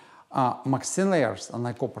that MXene layers,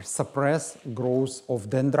 unlike copper, suppress growth of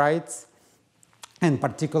dendrites, and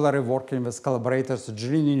particularly working with collaborators at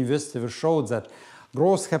Yury University, we showed that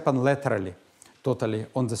growth happens laterally, totally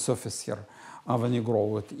on the surface here when you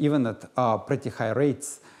grow it, even at pretty high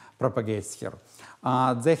rates propagates here.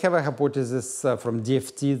 They have a hypothesis from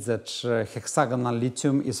DFT that hexagonal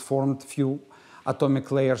lithium is formed few atomic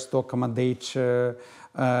layers to accommodate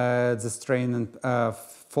the strain and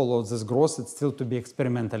follow this growth. It's still to be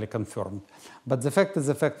experimentally confirmed. But the fact is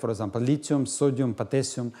the fact, for example, lithium, sodium,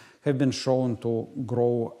 potassium have been shown to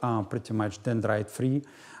grow pretty much dendrite-free.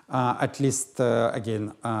 At least,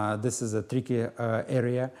 again, this is a tricky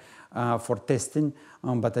area for testing,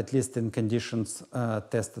 but at least in conditions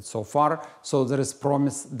tested so far. So there is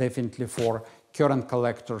promise definitely for current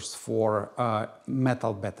collectors for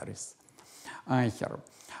metal batteries here.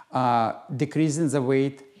 Decreasing the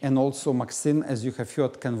weight, and also MXene, as you have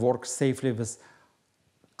heard, can work safely with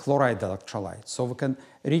chloride electrolytes. So we can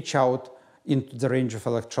reach out into the range of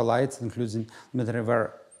electrolytes, including material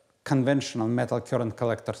where conventional metal current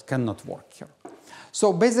collectors cannot work here.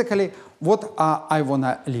 So basically, what I want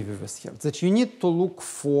to leave you with here, that you need to look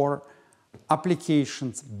for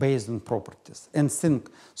applications based on properties and think.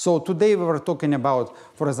 So today we were talking about,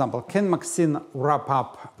 for example, can MXene wrap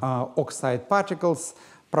up oxide particles,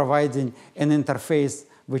 providing an interface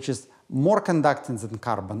which is more conducting than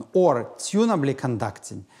carbon or tunably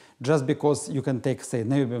conducting, just because you can take, say,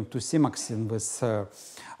 niobium-2C MXene with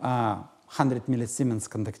 100 millisiemens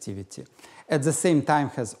conductivity. At the same time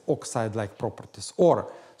has oxide-like properties,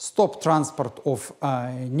 or stop transport of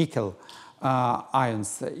nickel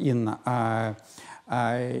ions in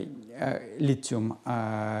lithium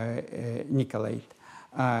nickelate,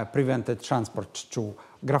 prevented transport to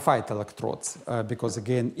graphite electrodes because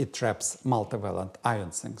again it traps multivalent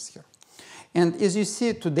ion things here. And as you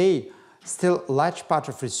see today, still large part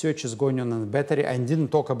of research is going on the battery. I didn't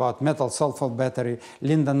talk about metal sulfide battery.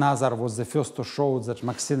 Linda Nazar was the first to show that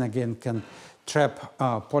MXene again can trap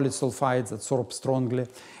polysulfides, absorb strongly,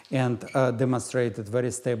 and demonstrated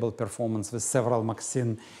very stable performance with several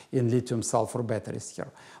MXene in lithium sulfur batteries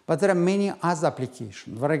here. But there are many other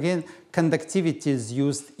applications where again conductivity is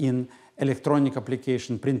used in electronic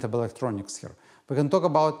application, printable electronics here. We can talk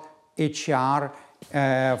about HER,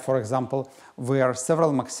 for example, where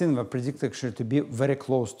several MXene were predicted actually to be very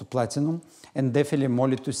close to platinum, and definitely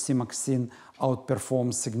moly-2C MXene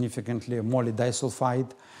outperforms significantly moly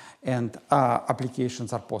disulfide, and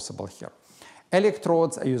applications are possible here.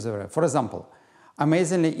 Electrodes are used everywhere. For example,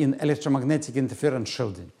 amazingly in electromagnetic interference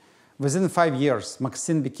shielding, within 5 years,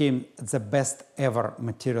 MXene became the best ever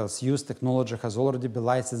materials used. Technology has already been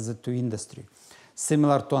licensed to industry.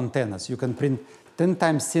 Similar to antennas, you can print 10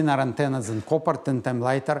 times thinner antennas than copper, 10 times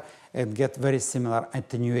lighter, and get very similar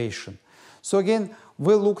attenuation. So again,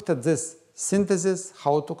 we looked at this synthesis,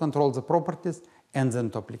 how to control the properties, and then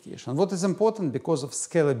to application. What is important, because of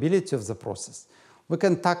scalability of the process, we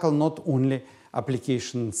can tackle not only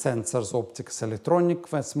application sensors, optics,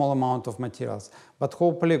 electronic with small amount of materials, but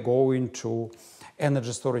hopefully go into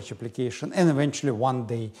energy storage application and eventually one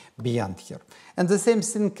day beyond here. And the same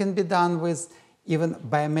thing can be done with even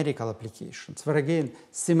biomedical applications, where again,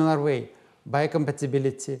 similar way,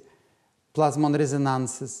 biocompatibility, plasmon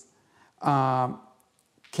resonances,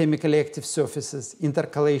 chemically active surfaces,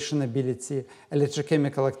 intercalation ability,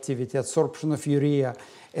 electrochemical activity, absorption of urea,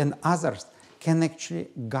 and others can actually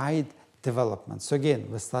guide development. So again,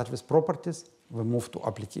 we start with properties, we move to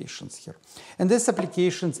applications here. And these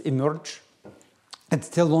applications emerge. It's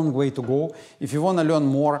still a long way to go. If you want to learn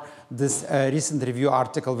more, this recent review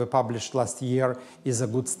article we published last year is a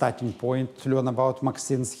good starting point to learn about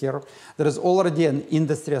MXenes here. There is already an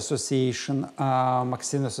industry association,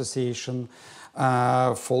 MXene Association,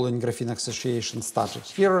 following Graphene Association started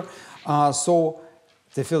here. So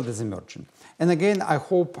the field is emerging. And again, I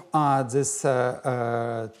hope this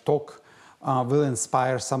talk will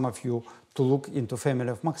inspire some of you to look into family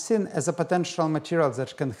of MXenes as a potential material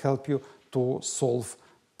that can help you to solve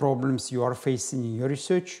problems you are facing in your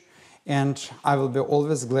research. And I will be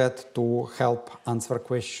always glad to help answer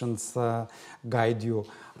questions, guide you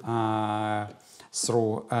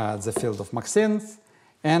through the field of MXenes.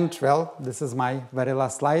 And well, this is my very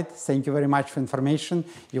last slide. Thank you very much for information.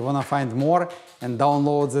 You want to find more and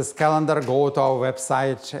download this calendar, go to our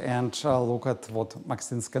website and look at what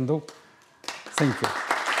MXenes can do. Thank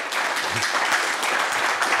you.